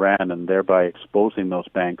business in Iran and thereby exposing those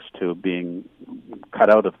banks to being cut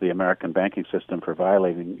out of the American banking system for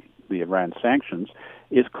violating the Iran sanctions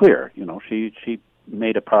is clear. She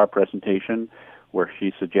made a power presentation where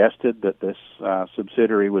she suggested that this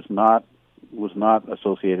subsidiary was not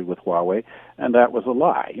associated with Huawei, and that was a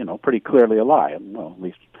lie, pretty clearly a lie. Well, at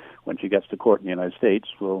least when she gets to court in the United States,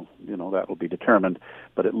 that will be determined.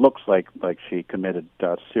 But it looks like she committed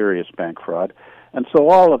serious bank fraud. And so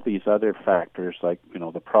all of these other factors, like,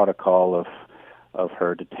 the protocol of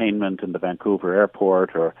her detainment in the Vancouver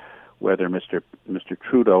airport, or whether Mr.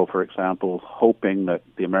 Trudeau, for example, hoping that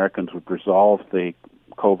the Americans would resolve the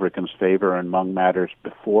Covrikins favor and Meng matters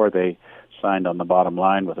before they signed on the bottom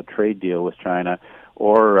line with a trade deal with China,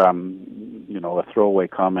 or a throwaway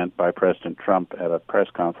comment by President Trump at a press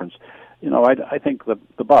conference. I think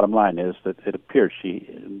the bottom line is that it appears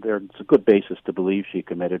there's a good basis to believe she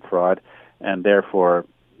committed fraud, and therefore,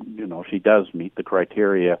 she does meet the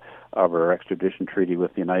criteria of her extradition treaty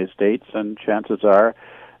with the United States, and chances are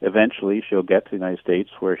eventually she'll get to the United States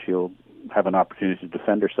where she'll have an opportunity to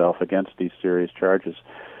defend herself against these serious charges.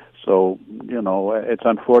 So, it's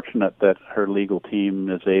unfortunate that her legal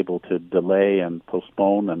team is able to delay and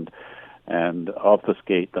postpone and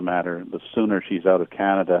obfuscate the matter. The sooner she's out of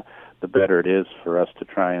Canada, the better it is for us to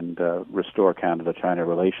try and restore Canada-China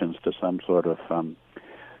relations to some sort of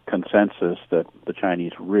consensus that the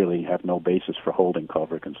Chinese really have no basis for holding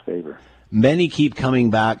Covrikins' favor. Many keep coming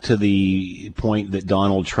back to the point that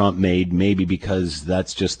Donald Trump made, maybe because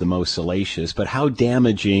that's just the most salacious, but how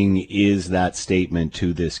damaging is that statement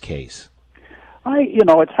to this case?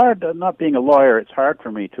 It's hard, not being a lawyer, it's hard for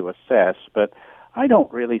me to assess, but I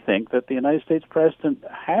don't really think that the United States president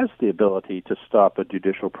has the ability to stop a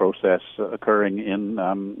judicial process occurring in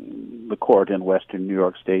the court in Western New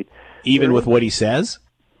York State. Even with what he says?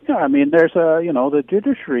 Yeah, there's the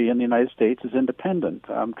judiciary in the United States is independent.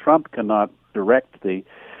 Trump cannot direct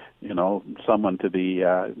someone to be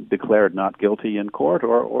declared not guilty in court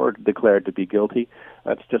or declared to be guilty.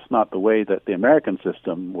 That's just not the way that the American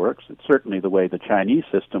system works. It's certainly the way the Chinese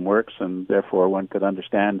system works, and therefore one could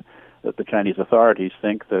understand that the Chinese authorities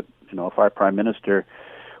think that, if our prime minister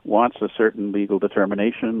wants a certain legal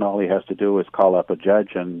determination, all he has to do is call up a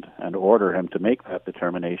judge and order him to make that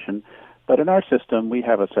determination. But in our system, we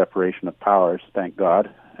have a separation of powers, thank God,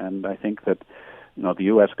 and I think that the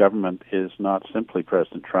U.S. government is not simply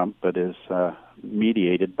President Trump, but is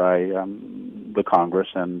mediated by the Congress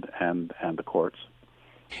and the courts.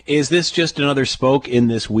 Is this just another spoke in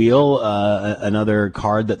this wheel, another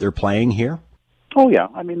card that they're playing here? Oh, yeah.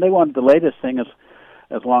 They want to delay this thing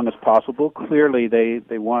as long as possible. Clearly,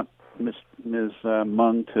 they want Ms.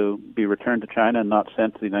 Meng to be returned to China and not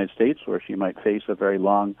sent to the United States, where she might face a very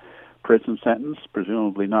long prison sentence,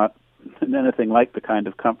 presumably not in anything like the kind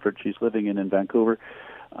of comfort she's living in Vancouver.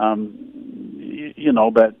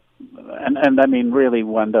 Really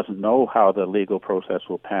one doesn't know how the legal process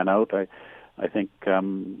will pan out. I think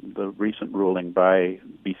the recent ruling by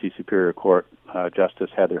BC Superior Court Justice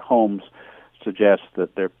Heather Holmes suggests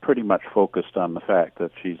that they're pretty much focused on the fact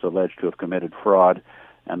that she's alleged to have committed fraud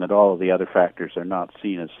and that all of the other factors are not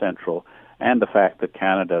seen as central, and the fact that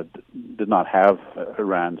Canada did not have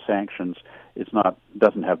Iran sanctions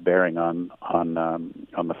doesn't have bearing on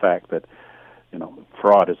the fact that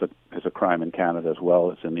fraud is a crime in Canada as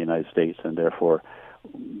well as in the United States, and therefore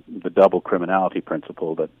the double criminality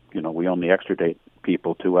principle that we only extradite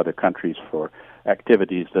people to other countries for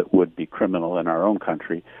activities that would be criminal in our own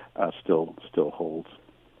country still holds.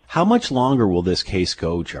 How much longer will this case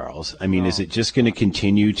go, Charles? I mean, is it just going to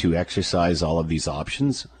continue to exercise all of these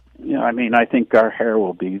options? Yeah, I mean, I think our hair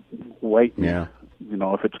will be white. Yeah.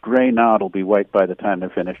 If it's gray now, it'll be white by the time they're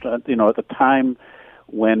finished. At the time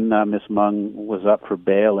when Ms. Meng was up for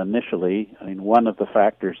bail initially, I mean, one of the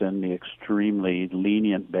factors in the extremely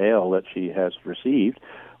lenient bail that she has received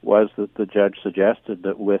was that the judge suggested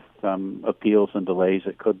that with appeals and delays,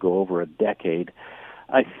 it could go over a decade.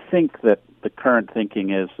 I think that the current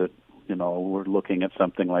thinking is that, we're looking at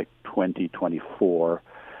something like 2024,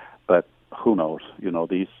 but who knows?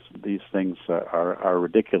 These things are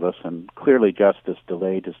ridiculous, and clearly justice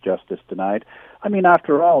delayed is justice denied. I mean,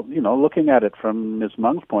 after all, looking at it from Ms.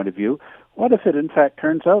 Meng's point of view, what if it in fact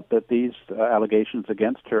turns out that these allegations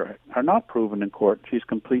against her are not proven in court? She's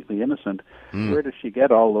completely innocent. Where does she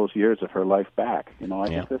get all those years of her life back? I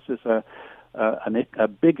think this is a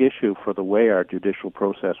big issue for the way our judicial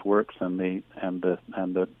process works, and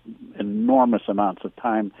the enormous amounts of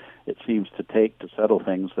time it seems to take to settle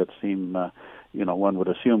things that seem, one would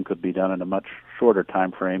assume could be done in a much shorter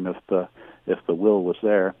time frame if the will was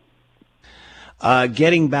there.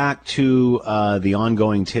 Getting back to the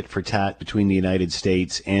ongoing tit-for-tat between the United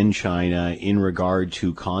States and China in regard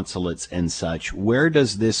to consulates and such, where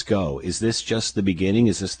does this go? Is this just the beginning?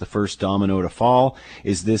 Is this the first domino to fall?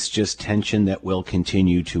 Is this just tension that will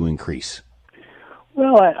continue to increase?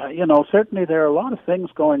 Well, certainly there are a lot of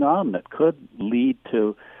things going on that could lead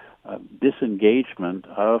to disengagement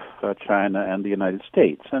of China and the United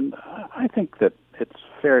States. And I think that it's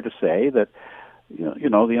fair to say that the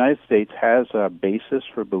United States has a basis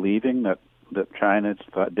for believing that China's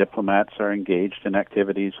diplomats are engaged in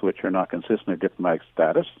activities which are not consistent with diplomatic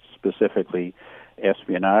status, specifically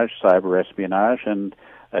espionage, cyber espionage, and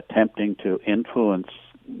attempting to influence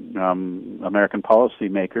American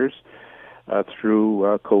policymakers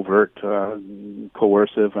through covert,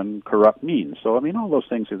 coercive, and corrupt means. So, I mean, all those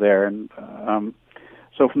things are there. And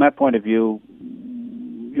so from that point of view,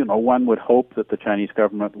 one would hope that the Chinese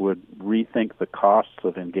government would rethink the costs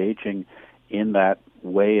of engaging in that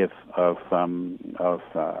way of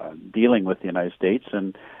dealing with the United States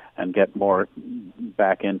and get more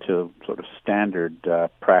back into sort of standard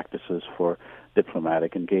practices for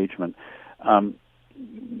diplomatic engagement.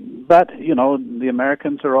 But, the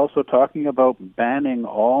Americans are also talking about banning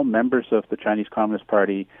all members of the Chinese Communist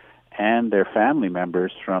Party and their family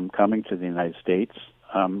members from coming to the United States.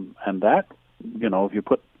 And that, if you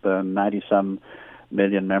put the 90-some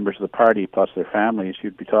million members of the party plus their families,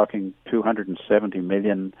 you'd be talking 270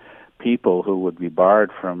 million people who would be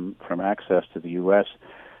barred from access to the U.S.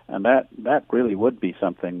 And that really would be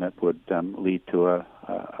something that would lead to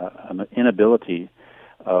an inability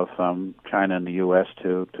of China and the U.S.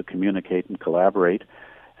 to communicate and collaborate.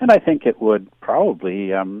 And I think it would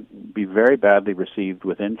probably be very badly received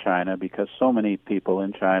within China, because so many people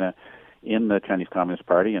in China, in the Chinese Communist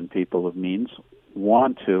Party and people of means,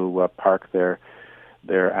 want to park their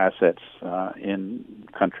assets in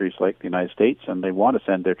countries like the United States, and they want to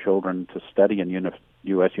send their children to study in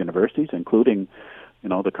U.S. universities, including,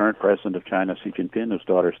 the current president of China, Xi Jinping, whose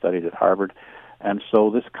daughter studied at Harvard. And so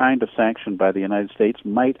this kind of sanction by the United States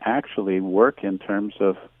might actually work in terms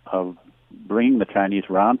of bringing the Chinese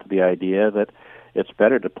round to the idea that it's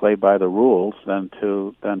better to play by the rules than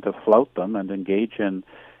to flout them and engage in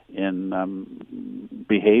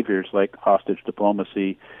behaviors like hostage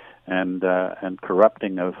diplomacy and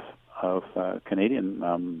corrupting of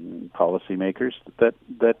Canadian policymakers that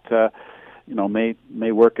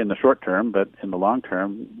may work in the short term, but in the long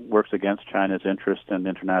term works against China's interest and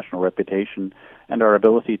international reputation and our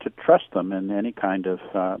ability to trust them in any kind of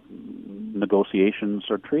negotiations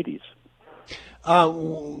or treaties.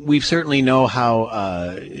 We certainly know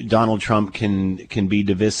how Donald Trump can be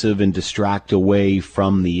divisive and distract away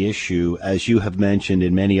from the issue. As you have mentioned,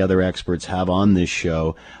 and many other experts have on this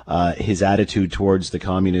show, his attitude towards the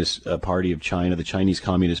Communist Party of China, the Chinese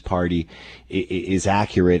Communist Party, is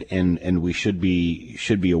accurate, and we should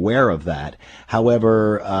be aware of that.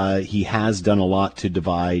 However, he has done a lot to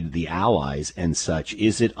divide the allies and such.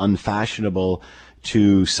 Is it unfashionable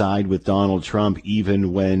to side with Donald Trump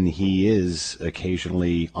even when he is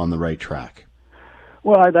occasionally on the right track?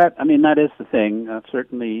 Well, that is the thing.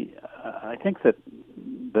 Certainly, I think that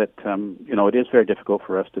it is very difficult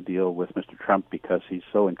for us to deal with Mr. Trump because he's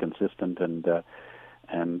so inconsistent and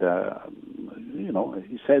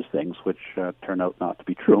he says things which turn out not to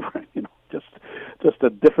be true. Just a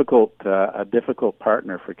difficult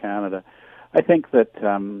partner for Canada. I think that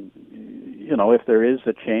if there is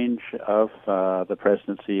a change of the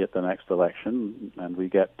presidency at the next election, and we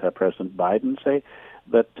get President Biden, say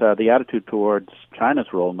that the attitude towards China's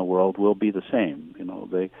role in the world will be the same.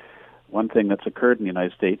 One thing that's occurred in the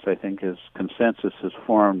United States, I think, is consensus has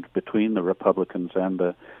formed between the Republicans and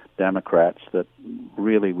the Democrats that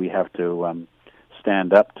really we have to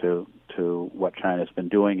stand up to what China's been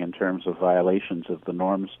doing in terms of violations of the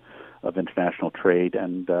norms of international trade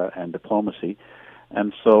and diplomacy.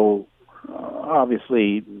 And so,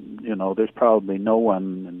 obviously, there's probably no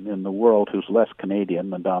one in the world who's less Canadian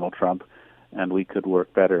than Donald Trump, and we could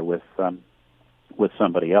work better with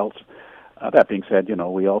somebody else. That being said,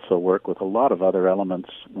 we also work with a lot of other elements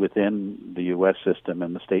within the U.S. system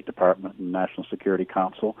and the State Department and National Security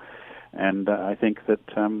Council, and I think that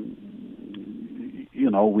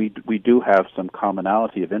we do have some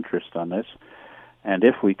commonality of interest on this. And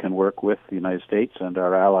if we can work with the United States and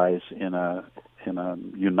our allies in a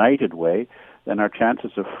united way, then our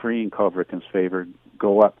chances of freeing Kovrig in favor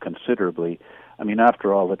go up considerably. I mean,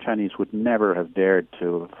 after all, the Chinese would never have dared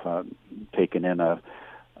to have taken in an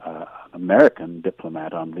American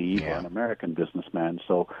diplomat on leave or an American businessman.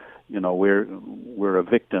 So, we're a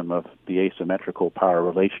victim of the asymmetrical power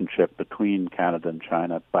relationship between Canada and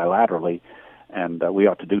China bilaterally. And we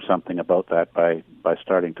ought to do something about that by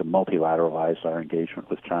starting to multilateralize our engagement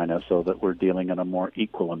with China so that we're dealing in a more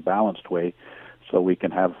equal and balanced way so we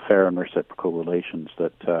can have fair and reciprocal relations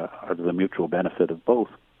that are to the mutual benefit of both.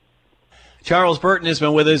 Charles Burton has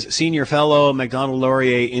been with us, Senior Fellow,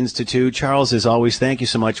 Macdonald-Laurier Institute. Charles, as always, thank you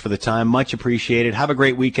so much for the time. Much appreciated. Have a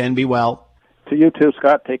great weekend. Be well. To you too,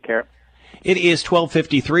 Scott. Take care. It is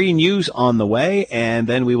 12:53, news on the way, and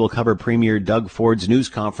then we will cover Premier Doug Ford's news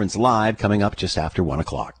conference live coming up just after 1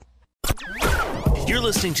 o'clock. You're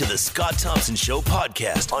listening to the Scott Thompson Show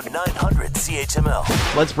podcast on 900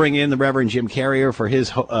 CHML. Let's bring in the Reverend Jim Carriere for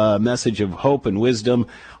his message of hope and wisdom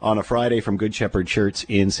on a Friday from Good Shepherd Church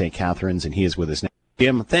in St. Catharines, and he is with us now.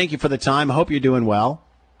 Jim, thank you for the time. I hope you're doing well.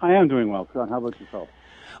 I am doing well, Scott. How about yourself?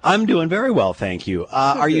 I'm doing very well, thank you.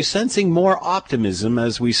 Are you sensing more optimism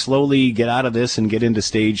as we slowly get out of this and get into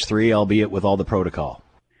stage 3, albeit with all the protocol?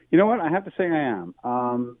 You know what? I have to say I am,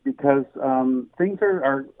 because things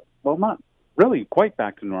are not really quite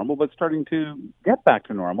back to normal, but starting to get back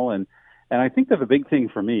to normal. And I think that the big thing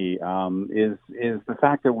for me is the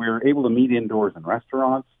fact that we're able to meet indoors in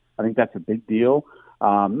restaurants. I think that's a big deal,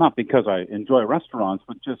 not because I enjoy restaurants,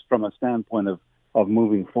 but just from a standpoint of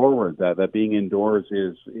moving forward, that being indoors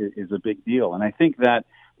is a big deal. And I think that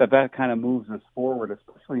kind of moves us forward,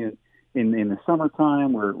 especially in the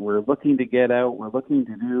summertime. We're looking to get out. We're looking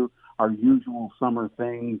to do our usual summer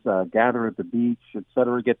things, gather at the beach, et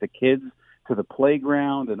cetera, get the kids to the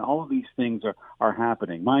playground, and all of these things are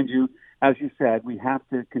happening. Mind you, as you said, we have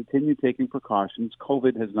to continue taking precautions.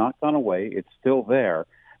 COVID has not gone away. It's still there.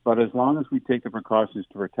 But as long as we take the precautions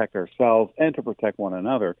to protect ourselves and to protect one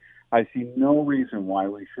another, I see no reason why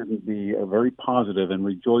we shouldn't be very positive and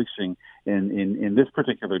rejoicing in this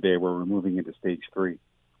particular day where we're moving into stage 3.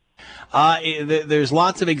 There's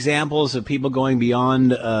lots of examples of people going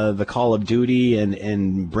beyond the call of duty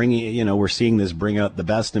and bringing, we're seeing this bring out the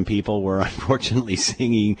best in people. We're unfortunately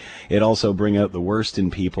seeing it also bring out the worst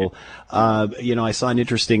in people. I saw an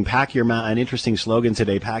interesting slogan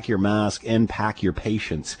today: pack your mask and pack your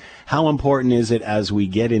patience. How important is it as we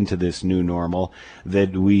get into this new normal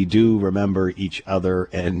that we do remember each other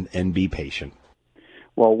and be patient?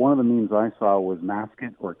 Well, one of the memes I saw was mask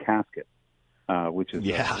it or casket. Which is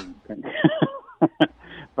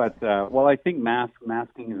but I think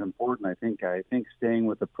masking is important. I think staying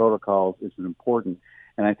with the protocols is important,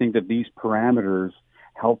 and I think that these parameters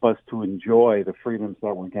help us to enjoy the freedoms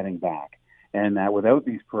that we're getting back. And that without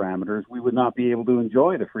these parameters, we would not be able to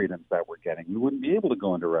enjoy the freedoms that we're getting. We wouldn't be able to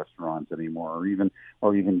go into restaurants anymore,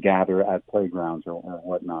 or even gather at playgrounds or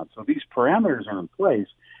whatnot. So these parameters are in place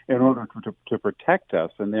in order to protect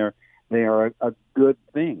us, and they are a good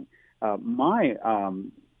thing. My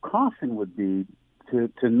caution would be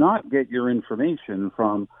to not get your information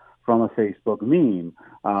from a Facebook meme.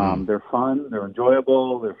 They're fun, they're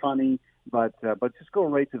enjoyable, they're funny, but just go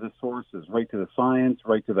right to the sources, right to the science,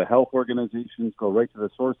 right to the health organizations, go right to the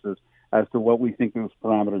sources as to what we think those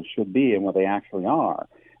parameters should be and what they actually are.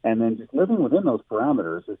 And then just living within those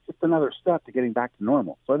parameters is just another step to getting back to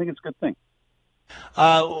normal. So I think it's a good thing.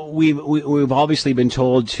 We've obviously been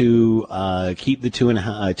told to keep the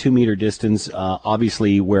 2 meter distance.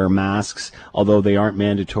 Obviously, wear masks, although they aren't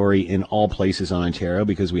mandatory in all places in Ontario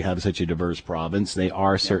because we have such a diverse province. They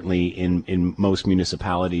are certainly in most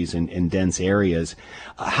municipalities and in dense areas.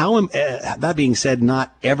 That being said,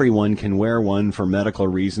 not everyone can wear one for medical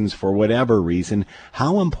reasons, for whatever reason.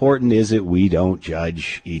 How important is it we don't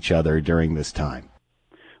judge each other during this time?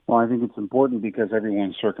 Well, I think it's important because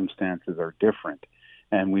everyone's circumstances are different,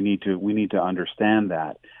 and we need to understand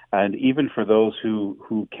that. And even for those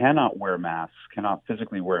who cannot wear masks, cannot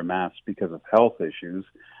physically wear masks because of health issues,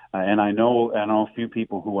 and I know a few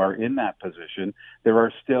people who are in that position. There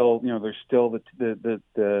are still, there's still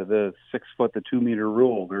the 6 foot, the 2 meter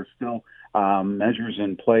rule. There's still measures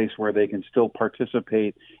in place where they can still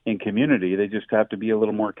participate in community. They just have to be a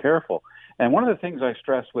little more careful. And one of the things I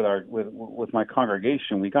stressed with my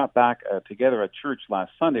congregation, we got back together at church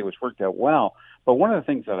last Sunday, which worked out well. But one of the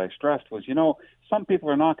things that I stressed was, some people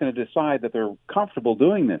are not going to decide that they're comfortable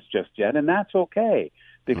doing this just yet, and that's okay,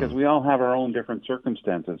 because we all have our own different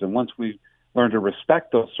circumstances. And once we learn to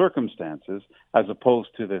respect those circumstances, as opposed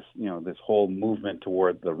to this, this whole movement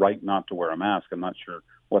toward the right not to wear a mask, I'm not sure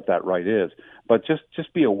what that right is, but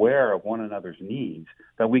just be aware of one another's needs,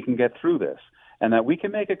 that we can get through this. And that we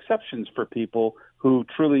can make exceptions for people who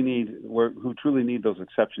truly need those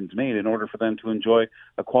exceptions made in order for them to enjoy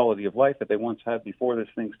a quality of life that they once had before this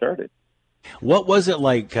thing started. What was it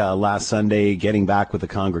like last Sunday getting back with the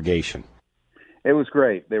congregation? It was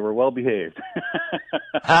great. They were well behaved.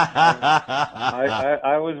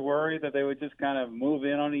 I was worried that they would just kind of move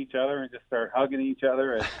in on each other and just start hugging each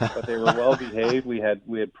other, but they were well behaved. We had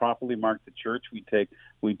properly marked the church.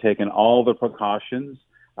 We'd taken all the precautions.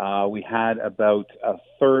 We had about a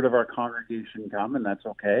third of our congregation come, and that's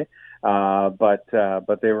okay. But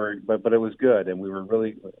it was good, and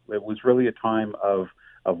it was really a time of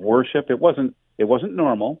worship. It wasn't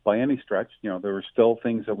normal by any stretch. There were still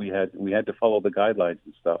things that we had to follow the guidelines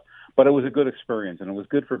and stuff. But it was a good experience, and it was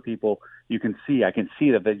good for people. I can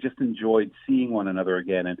see that they just enjoyed seeing one another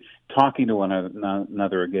again and talking to one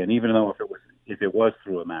another again, even though if it was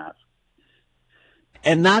through a mask.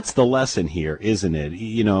 And that's the lesson here, isn't it?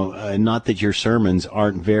 Not that your sermons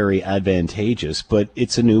aren't very advantageous, but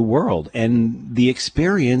it's a new world, and the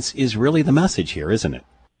experience is really the message here, isn't it?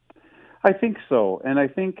 I think so, and I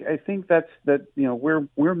think that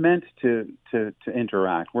we're meant to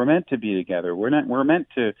interact. We're meant to be together. We're meant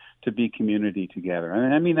to be community together.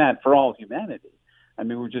 I mean that for all humanity. I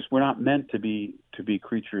mean we're not meant to be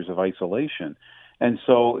creatures of isolation. And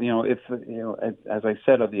so, as I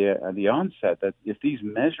said at the onset, that if these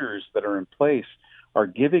measures that are in place are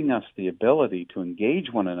giving us the ability to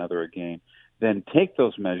engage one another again, then take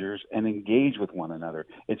those measures and engage with one another.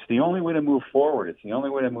 It's the only way to move forward. It's the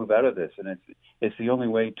only way to move out of this, and it's the only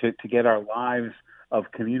way to get our lives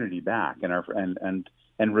of community back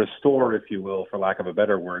and restore, if you will, for lack of a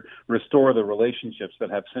better word, restore the relationships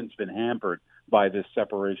that have since been hampered by this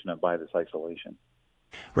separation and by this isolation.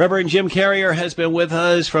 Reverend Jim Carriere has been with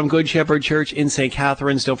us from Good Shepherd Church in St.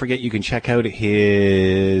 Catharines. Don't forget, you can check out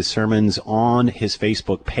his sermons on his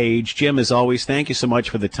Facebook page. Jim, as always, thank you so much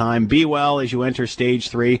for the time. Be well as you enter stage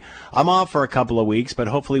 3. I'm off for a couple of weeks, but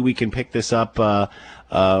hopefully we can pick this up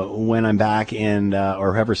when I'm back, and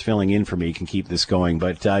or whoever's filling in for me can keep this going.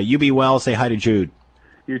 But you be well. Say hi to Jude.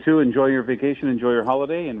 You too. Enjoy your vacation. Enjoy your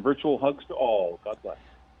holiday, and virtual hugs to all. God bless.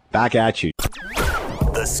 Back at you.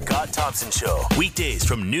 The Scott Thompson Show, weekdays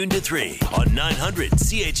from noon to 3 on 900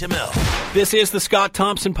 CHML. This is the Scott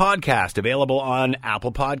Thompson Podcast, available on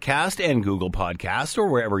Apple Podcast and Google Podcast, or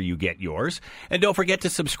wherever you get yours. And don't forget to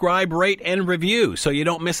subscribe, rate, and review so you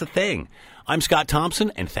don't miss a thing. I'm Scott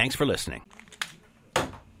Thompson, and thanks for listening.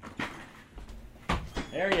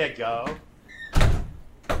 There you go.